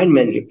for the wine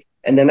menu.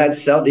 And then I'd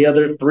sell the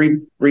other three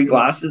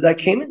glasses that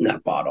came in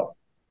that bottle.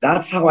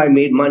 That's how I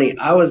made money.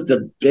 I was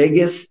the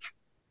biggest,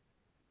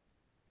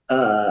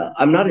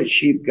 I'm not a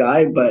cheap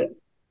guy, but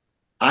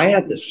I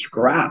had to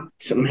scrap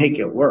to make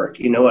it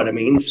work. You know what I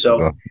mean?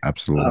 So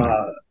Absolutely.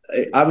 uh,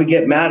 I would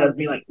get mad. I'd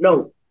be like,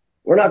 no,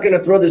 we're not going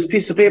to throw this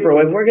piece of paper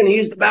away. We're going to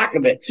use the back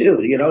of it too.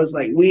 It's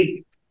like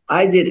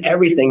I did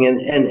everything.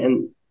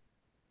 And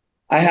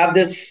I have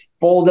this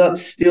fold up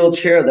steel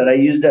chair that I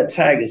used at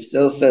Tag. It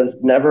still says,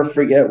 never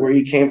forget where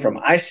you came from.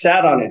 I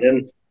sat on it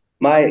and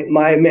my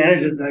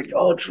manager's like,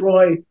 oh,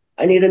 Troy,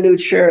 I need a new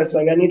chair. It's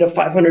like, I need a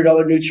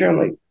 $500 new chair. I'm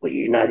like, well,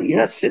 you're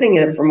not sitting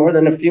in it for more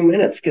than a few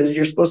minutes because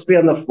you're supposed to be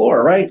on the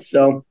floor, right?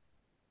 So,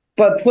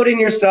 but putting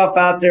yourself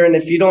out there, and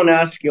if you don't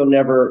ask, you'll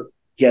never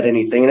get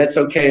anything. And it's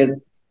okay.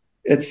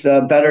 It's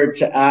better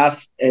to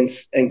ask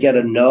and get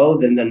a no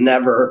than to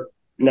never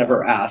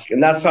ask.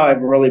 And that's how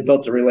I've really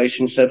built the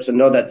relationships and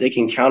know that they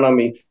can count on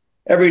me.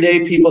 Every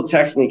day people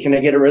text me, can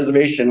I get a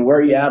reservation? Where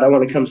are you at? I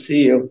want to come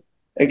see you,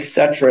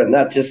 etc. And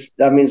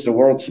that means the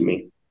world to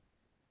me.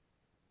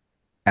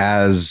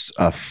 As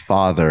a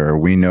father,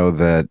 we know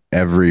that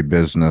every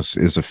business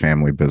is a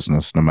family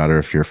business. No matter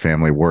if your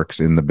family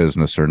works in the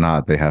business or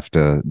not, they have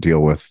to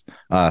deal with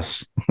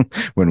us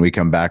when we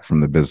come back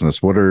from the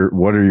business. What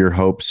are your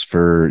hopes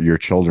for your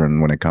children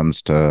when it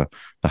comes to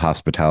the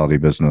hospitality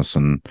business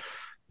and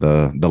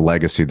the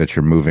legacy that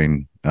you're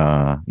moving,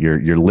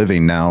 you're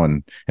living now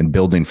and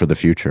building for the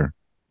future?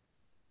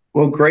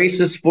 Well, Grace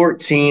is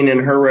 14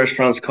 and her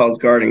restaurant's called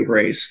Garden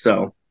Grace.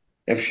 So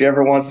if she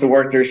ever wants to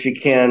work there, she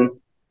can.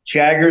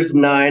 Jagger's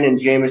 9 and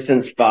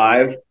Jameson's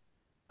 5.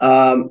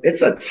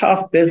 It's a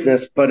tough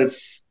business, but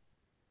it's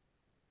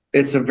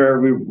a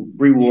very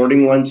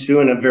rewarding one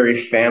too, and a very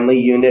family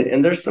unit.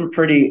 And there's some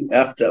pretty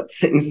effed up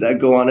things that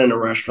go on in a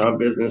restaurant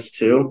business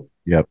too.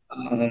 Yep.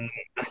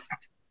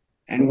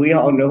 And we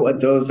all know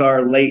what those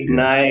are: late Yeah.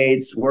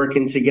 nights,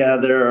 working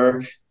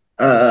together,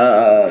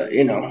 on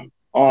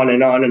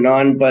and on and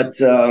on. But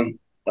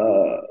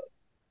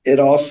it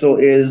also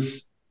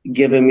is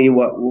given me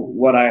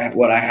what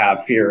I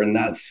have here, and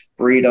that's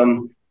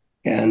freedom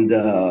and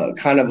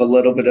kind of a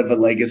little bit of a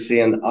legacy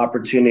and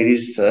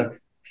opportunities to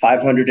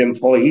 500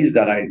 employees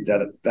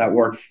that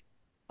work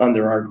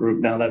under our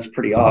group now. That's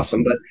pretty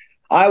awesome. Awesome. But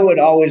I would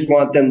always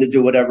want them to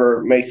do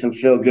whatever makes them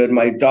feel good.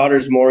 My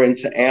daughter's more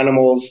into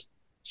animals,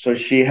 so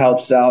she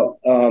helps out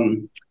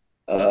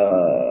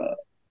a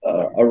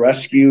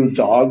rescue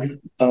dog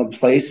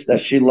place that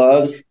she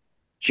loves.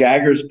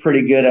 Jagger's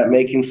pretty good at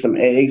making some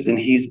eggs, and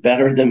he's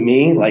better than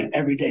me. Like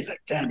every day, he's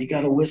like, "Dad, you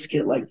got to whisk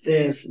it like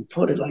this and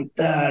put it like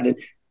that." And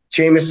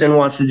Jameson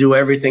wants to do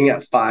everything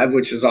at 5,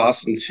 which is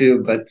awesome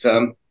too. But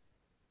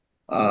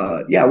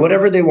yeah,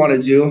 whatever they want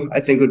to do,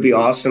 I think would be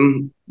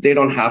awesome. They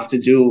don't have to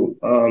do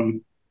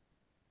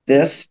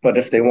this, but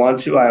if they want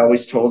to, I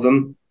always told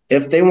them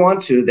if they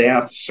want to, they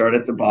have to start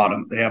at the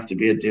bottom. They have to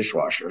be a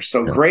dishwasher.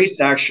 So Yeah.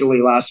 Grace actually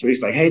last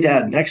week's like, "Hey,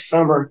 Dad, next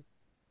summer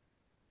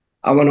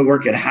I want to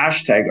work at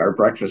hashtag our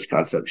breakfast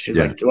concept." She's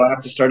Yeah. like, "Do I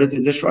have to start at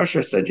the dishwasher?"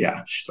 I said,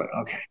 "Yeah." She's like,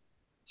 "Okay."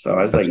 So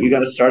I was like, That's "You got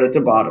to start at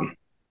the bottom."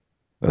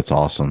 that's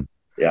awesome.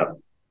 Yeah.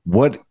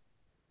 What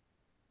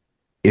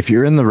if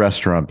you're in the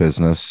restaurant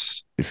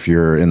business, if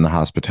you're in the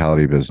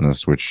hospitality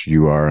business, which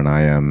you are and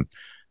I am,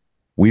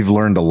 we've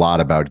learned a lot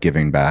about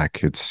giving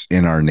back. It's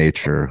in our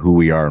nature, who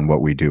we are and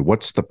what we do.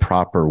 What's the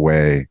proper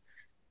way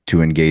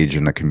to engage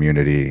in a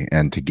community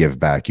and to give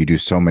back? You do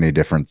so many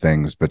different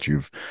things, but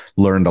you've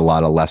learned a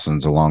lot of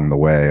lessons along the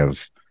way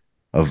of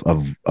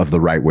the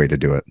right way to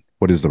do it.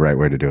 What is the right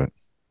way to do it?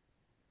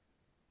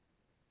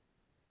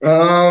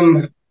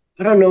 Um,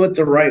 I don't know what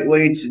the right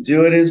way to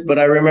do it is, but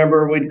I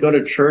remember we'd go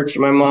to church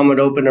and my mom would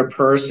open her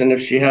purse, and if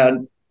she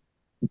had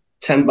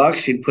 $10,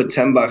 she'd put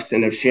 $10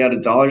 in. If she had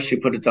 $1, she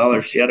put $1.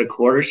 If she had a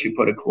quarter, she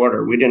put a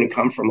quarter. We didn't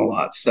come from a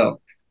lot. So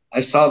I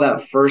saw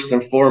that first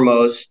and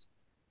foremost.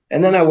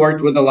 And then I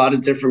worked with a lot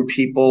of different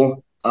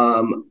people.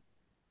 And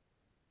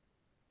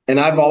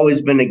I've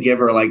always been a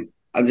giver. Like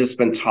I've just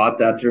been taught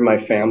that through my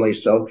family.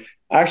 So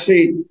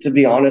actually, to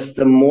be honest,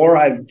 the more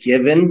I've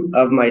given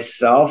of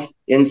myself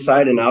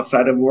inside and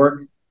outside of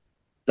work,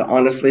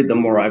 honestly, the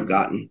more I've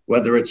gotten,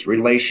 whether it's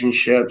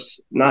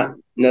relationships, not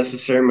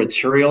necessarily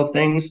material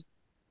things,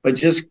 but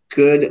just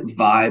good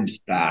vibes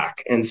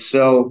back. And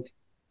so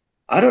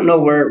I don't know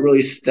where it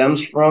really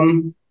stems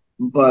from,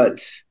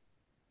 but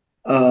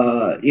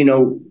you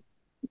know,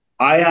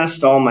 I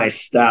asked all my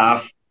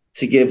staff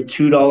to give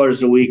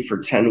 $2 a week for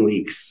 10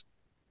 weeks.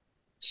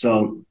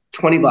 So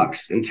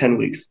 $20 in 10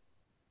 weeks.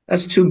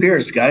 That's 2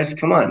 beers, guys.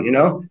 Come on, you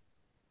know?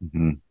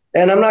 Mm-hmm.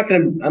 And I'm not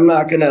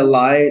gonna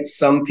lie.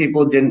 Some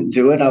people didn't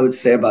do it. I would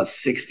say about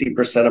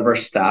 60% of our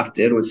staff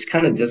did, which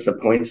kind of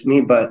disappoints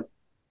me. But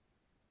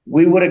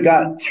we would have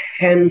got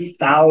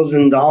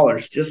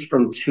 $10,000 just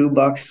from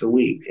 $2 a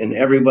week, and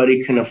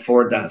everybody can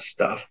afford that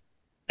stuff.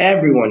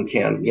 Everyone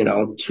can,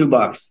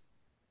 $2.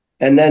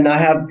 And then I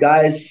have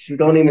guys who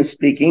don't even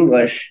speak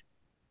English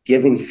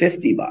giving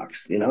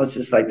 $50. It's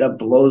just like that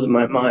blows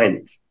my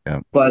mind.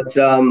 Yeah. But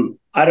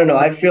I don't know.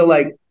 I feel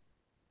like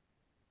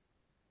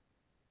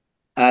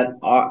at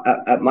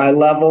my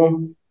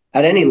level,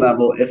 at any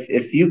level,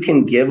 if you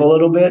can give a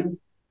little bit,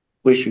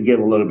 we should give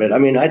a little bit. I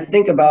mean, I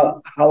think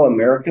about how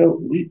America,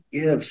 we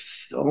give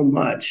so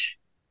much.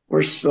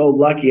 We're so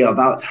lucky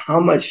about how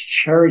much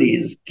charity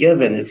is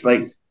given. It's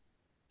like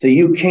the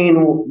Ukraine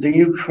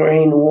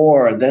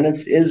war, then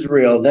it's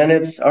Israel, then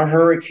it's a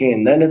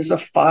hurricane, then it's a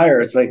fire.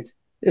 It's like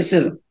this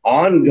is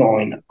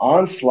ongoing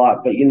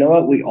onslaught, but you know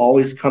what? We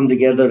always come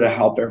together to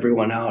help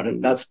everyone out,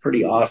 and that's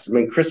pretty awesome.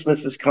 And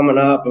Christmas is coming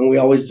up, and we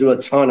always do a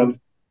ton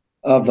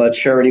of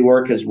charity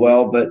work as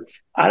well. But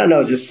I don't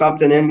know, just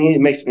something in me.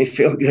 It makes me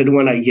feel good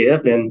when I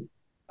give. And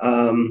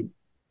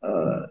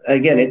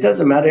again, it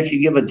doesn't matter if you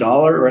give $1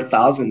 or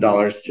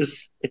 $1,000.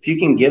 Just if you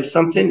can give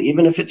something,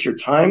 even if it's your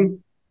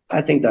time,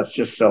 I think that's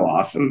just so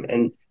awesome.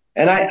 And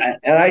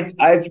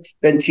I've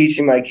been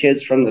teaching my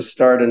kids from the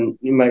start. And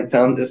you might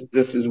sound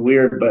this is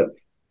weird, but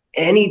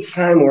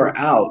anytime we're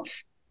out,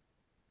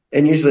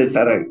 and usually it's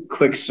at a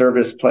quick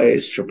service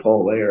place,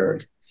 Chipotle or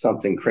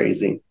something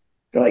crazy,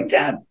 they're like,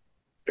 "Dad,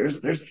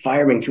 there's a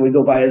fireman. Can we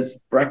go buy his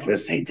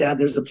breakfast? Hey, Dad,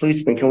 there's a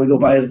policeman. Can we go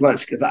buy his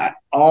lunch?" Because I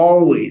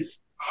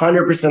always,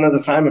 100% of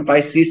the time, if I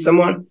see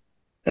someone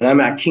and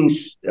I'm at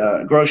King's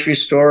grocery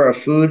store or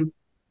food,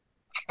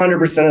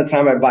 100% of the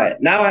time I buy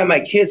it. Now I have my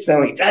kids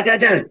saying, like, "Dad,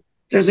 Dad, Dad,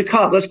 there's a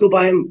cop. Let's go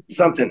buy him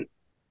something."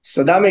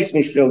 So that makes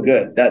me feel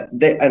good. That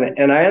they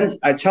and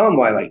I tell them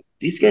why. Like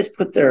these guys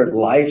put their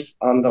lives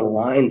on the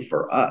line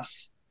for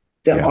us.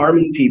 The Yeah.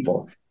 army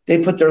people, they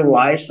put their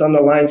lives on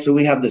the line so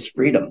we have this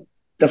freedom.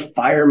 The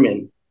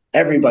firemen,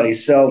 everybody.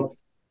 So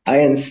I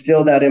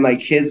instill that in my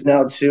kids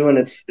now too, and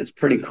it's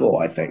pretty cool,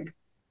 I think.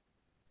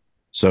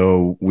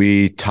 So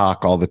we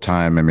talk all the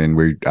time. I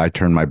mean, I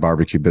turned my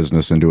barbecue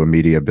business into a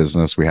media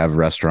business. We have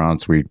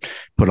restaurants. We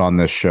put on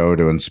this show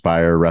to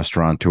inspire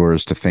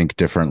restaurateurs to think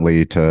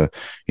differently, to,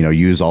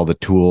 use all the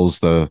tools,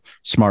 the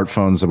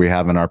smartphones that we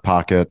have in our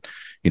pocket.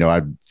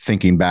 I'm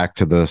thinking back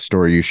to the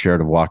story you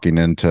shared of walking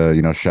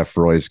into, Chef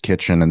Roy's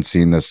kitchen and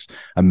seeing this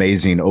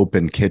amazing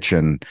open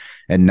kitchen.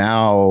 And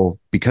now,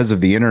 because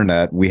of the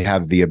internet, we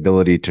have the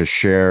ability to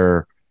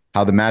share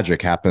how the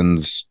magic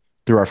happens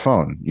through our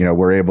phone.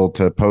 We're able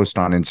to post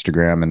on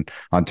Instagram and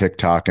on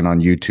TikTok and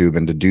on YouTube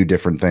and to do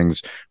different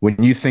things.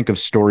 When you think of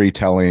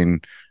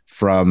storytelling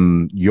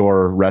from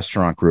your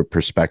restaurant group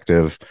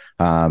perspective,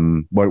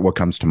 what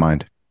comes to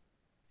mind?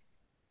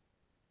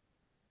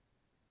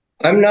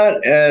 I'm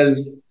not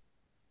as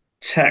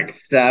tech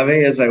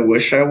savvy as I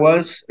wish I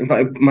was.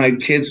 My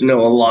kids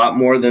know a lot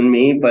more than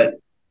me, but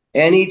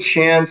any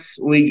chance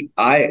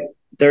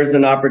there's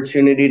an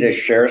opportunity to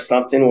share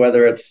something,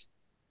 whether it's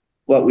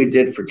what we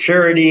did for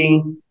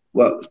charity,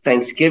 what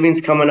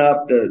Thanksgiving's coming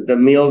up, the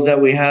meals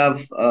that we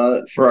have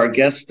for our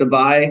guests to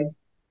buy.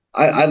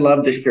 I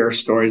love to share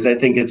stories. I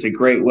think it's a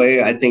great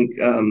way. I think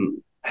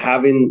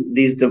having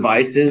these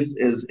devices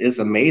is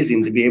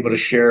amazing to be able to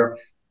share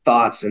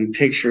thoughts and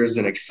pictures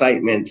and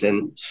excitement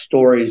and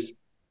stories.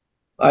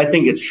 I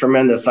think it's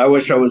tremendous. I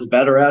wish I was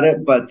better at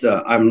it, but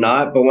I'm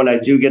not. But when I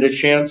do get a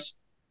chance,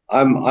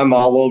 I'm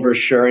all over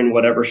sharing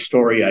whatever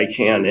story I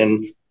can.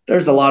 And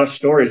there's a lot of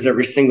stories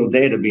every single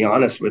day, to be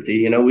honest with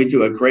you. We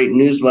do a great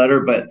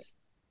newsletter, but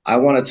I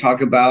want to talk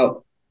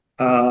about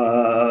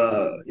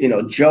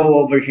Joe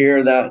over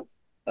here that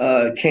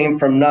came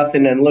from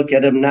nothing and look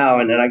at him now.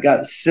 And then I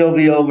got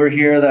Sylvie over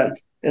here that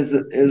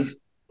is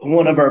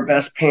one of our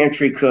best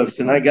pantry cooks,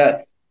 and I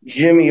got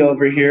Jimmy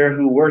over here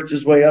who worked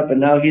his way up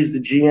and now he's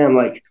the GM.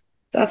 Like,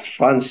 that's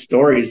fun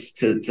stories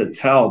to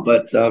tell.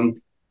 But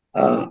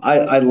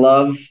I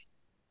love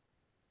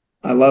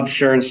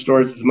sharing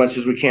stories as much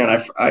as we can.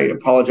 I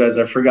apologize,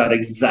 I forgot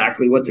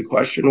exactly what the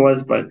question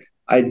was, but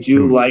I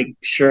do like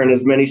sharing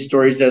as many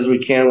stories as we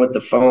can with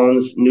the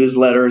phones,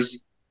 newsletters,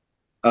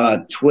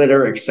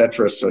 Twitter,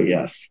 etc. So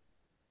yes.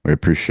 We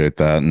appreciate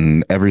that.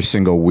 And every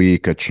single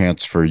week, a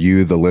chance for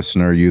you, the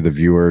listener, you, the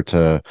viewer,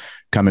 to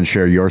come and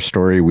share your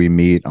story. We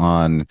meet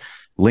on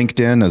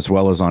LinkedIn as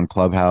well as on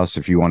Clubhouse.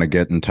 If you want to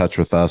get in touch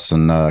with us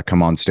and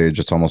come on stage,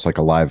 it's almost like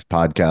a live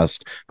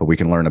podcast, but we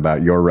can learn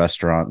about your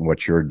restaurant and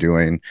what you're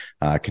doing,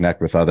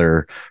 connect with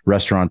other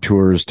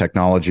restaurateurs,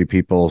 technology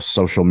people,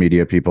 social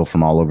media people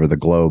from all over the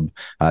globe.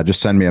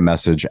 Just send me a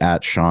message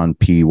at Sean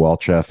P.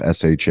 Walchef,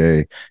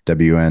 ShawnPWalchef,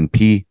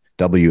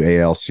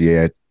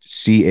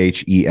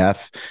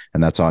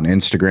 and that's on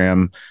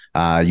Instagram.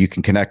 You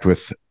can connect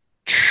with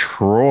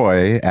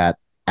Troy at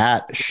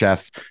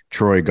Chef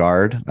Troy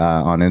Guard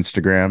on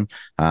Instagram.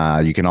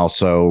 You can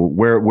also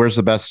where's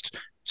the best?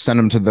 Send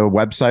them to the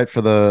website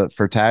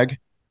for Tag.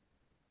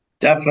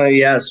 Definitely,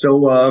 yeah.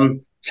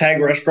 So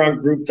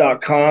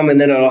tagrestaurantgroup.com,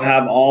 and then it'll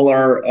have all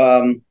our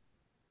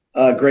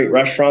great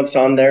restaurants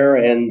on there.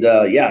 And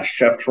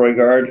Chef Troy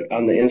Guard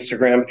on the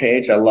Instagram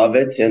page. I love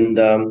it, and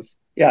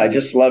I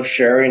just love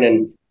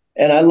sharing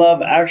and I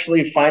love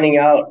actually finding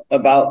out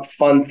about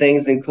fun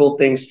things and cool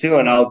things too.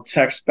 And I'll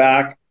text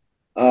back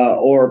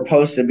or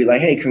post and be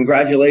like, "Hey,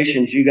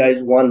 congratulations, you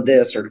guys won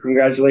this," or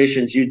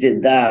 "Congratulations, you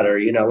did that," or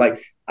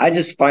like I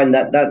just find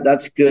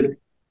that's good.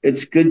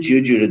 It's good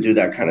juju to do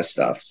that kind of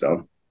stuff.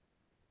 So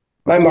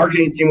my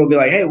marketing team will be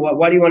like, "Hey,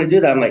 why do you want to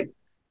do that?" I'm like,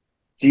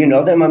 "Do you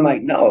know them?" I'm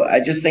like, "No, I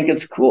just think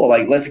it's cool.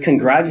 Like, let's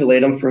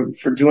congratulate them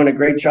for doing a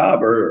great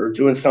job or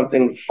doing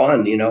something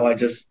fun."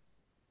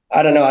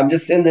 I don't know. I'm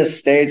just in this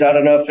stage. I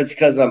don't know if it's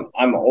because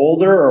I'm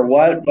older or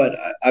what, but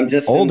I'm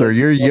just older.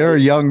 You're a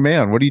young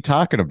man. What are you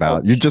talking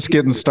about? You're just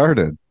getting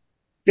started.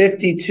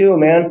 52,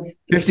 man.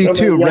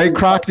 52. Ray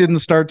Kroc didn't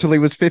start till he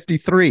was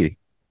 53.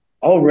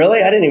 Oh,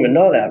 really? I didn't even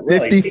know that.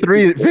 Really?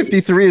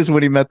 53 is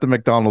when he met the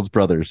McDonald's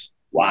brothers.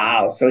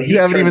 Wow. So you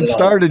haven't even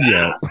started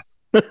yet.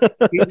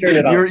 He turned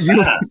it on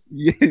fast.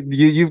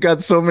 You've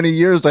got so many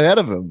years ahead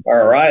of him.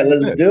 All right,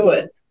 let's do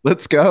it.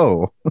 Let's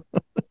go.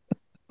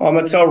 I'm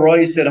gonna tell Roy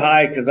you said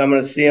hi because I'm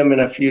gonna see him in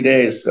a few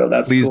days. So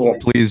that's cool.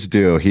 Please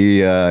do.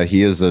 He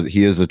is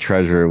a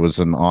treasure. It was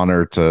an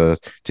honor to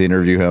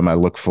interview him. I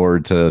look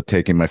forward to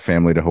taking my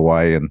family to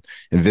Hawaii and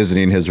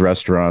visiting his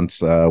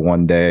restaurants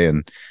one day.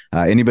 And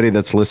anybody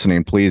that's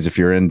listening, please, if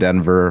you're in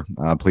Denver,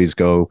 please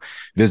go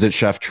visit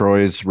Chef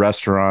Troy's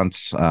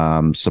restaurants.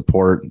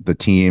 Support the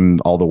team,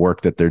 all the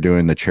work that they're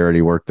doing, the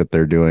charity work that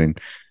they're doing.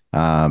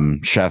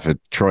 Chef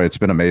Troy, it's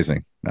been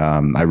amazing.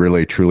 I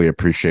really truly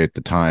appreciate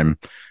the time.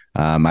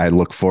 I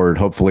look forward,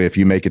 hopefully, if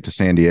you make it to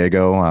San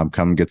Diego,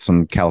 come get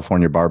some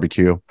California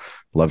barbecue.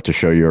 Love to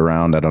show you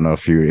around. I don't know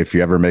if you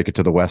ever make it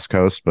to the West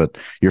Coast, but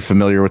you're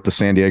familiar with the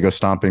San Diego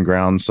stomping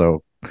grounds.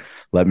 So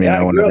let me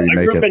know whenever you make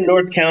it. I grew up in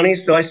North County,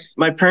 so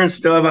my parents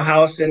still have a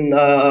house in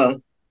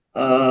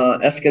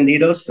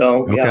Escondido.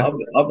 So okay. Yeah,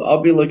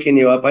 I'll be looking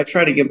you up. I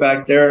try to get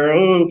back there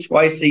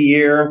twice a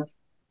year.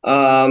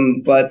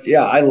 But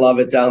yeah, I love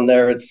it down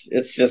there.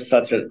 It's just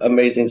such an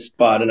amazing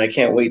spot, and I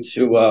can't wait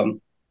to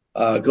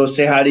go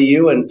say hi to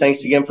you, and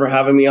thanks again for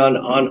having me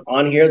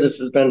on here. This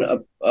has been a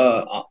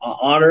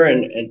honor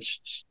and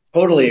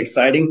totally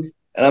exciting.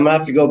 And I'm gonna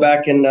have to go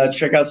back and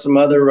check out some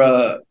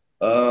other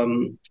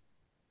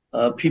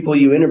people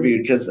you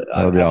interviewed because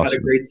I've had a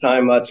great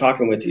time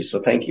talking with you.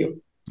 So thank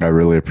you. I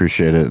really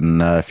appreciate it.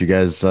 And if you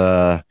guys,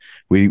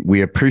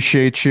 we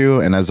appreciate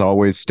you. And as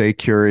always, stay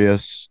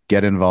curious,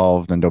 get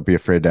involved, and don't be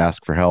afraid to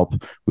ask for help.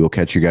 We will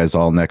catch you guys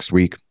all next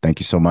week. Thank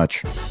you so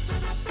much.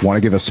 Want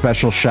to give a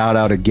special shout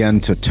out again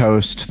to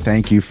Toast.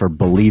 Thank you for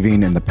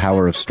believing in the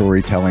power of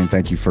storytelling.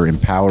 Thank you for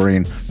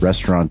empowering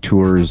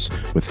restaurateurs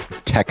with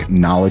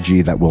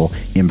technology that will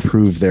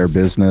improve their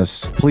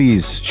business.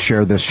 Please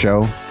share this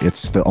show.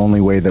 It's the only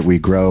way that we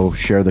grow.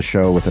 Share the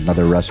show with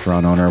another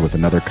restaurant owner, with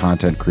another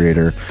content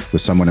creator,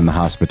 with someone in the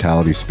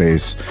hospitality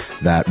space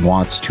that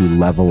wants to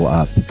level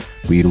up.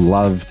 We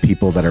love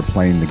people that are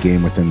playing the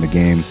game within the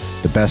game.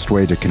 The best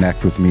way to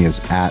connect with me is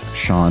at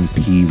Sean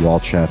P.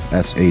 Walchef,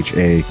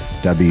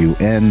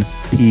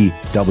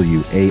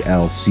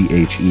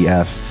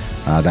 ShawnPWalchef.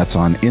 That's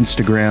on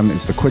Instagram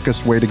is the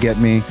quickest way to get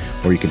me,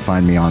 or you can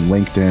find me on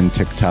LinkedIn,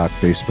 TikTok,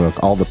 Facebook,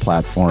 all the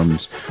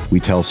platforms. We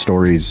tell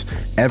stories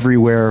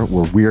everywhere.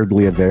 We're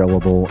weirdly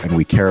available, and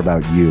we care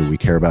about you. We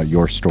care about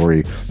your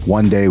story.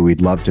 One day,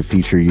 we'd love to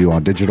feature you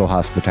on digital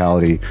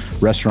hospitality,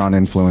 restaurant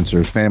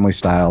influencers, family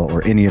style,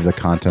 or any of the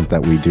content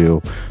that we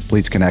do.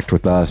 Please connect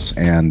with us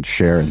and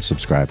share and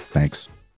subscribe. Thanks.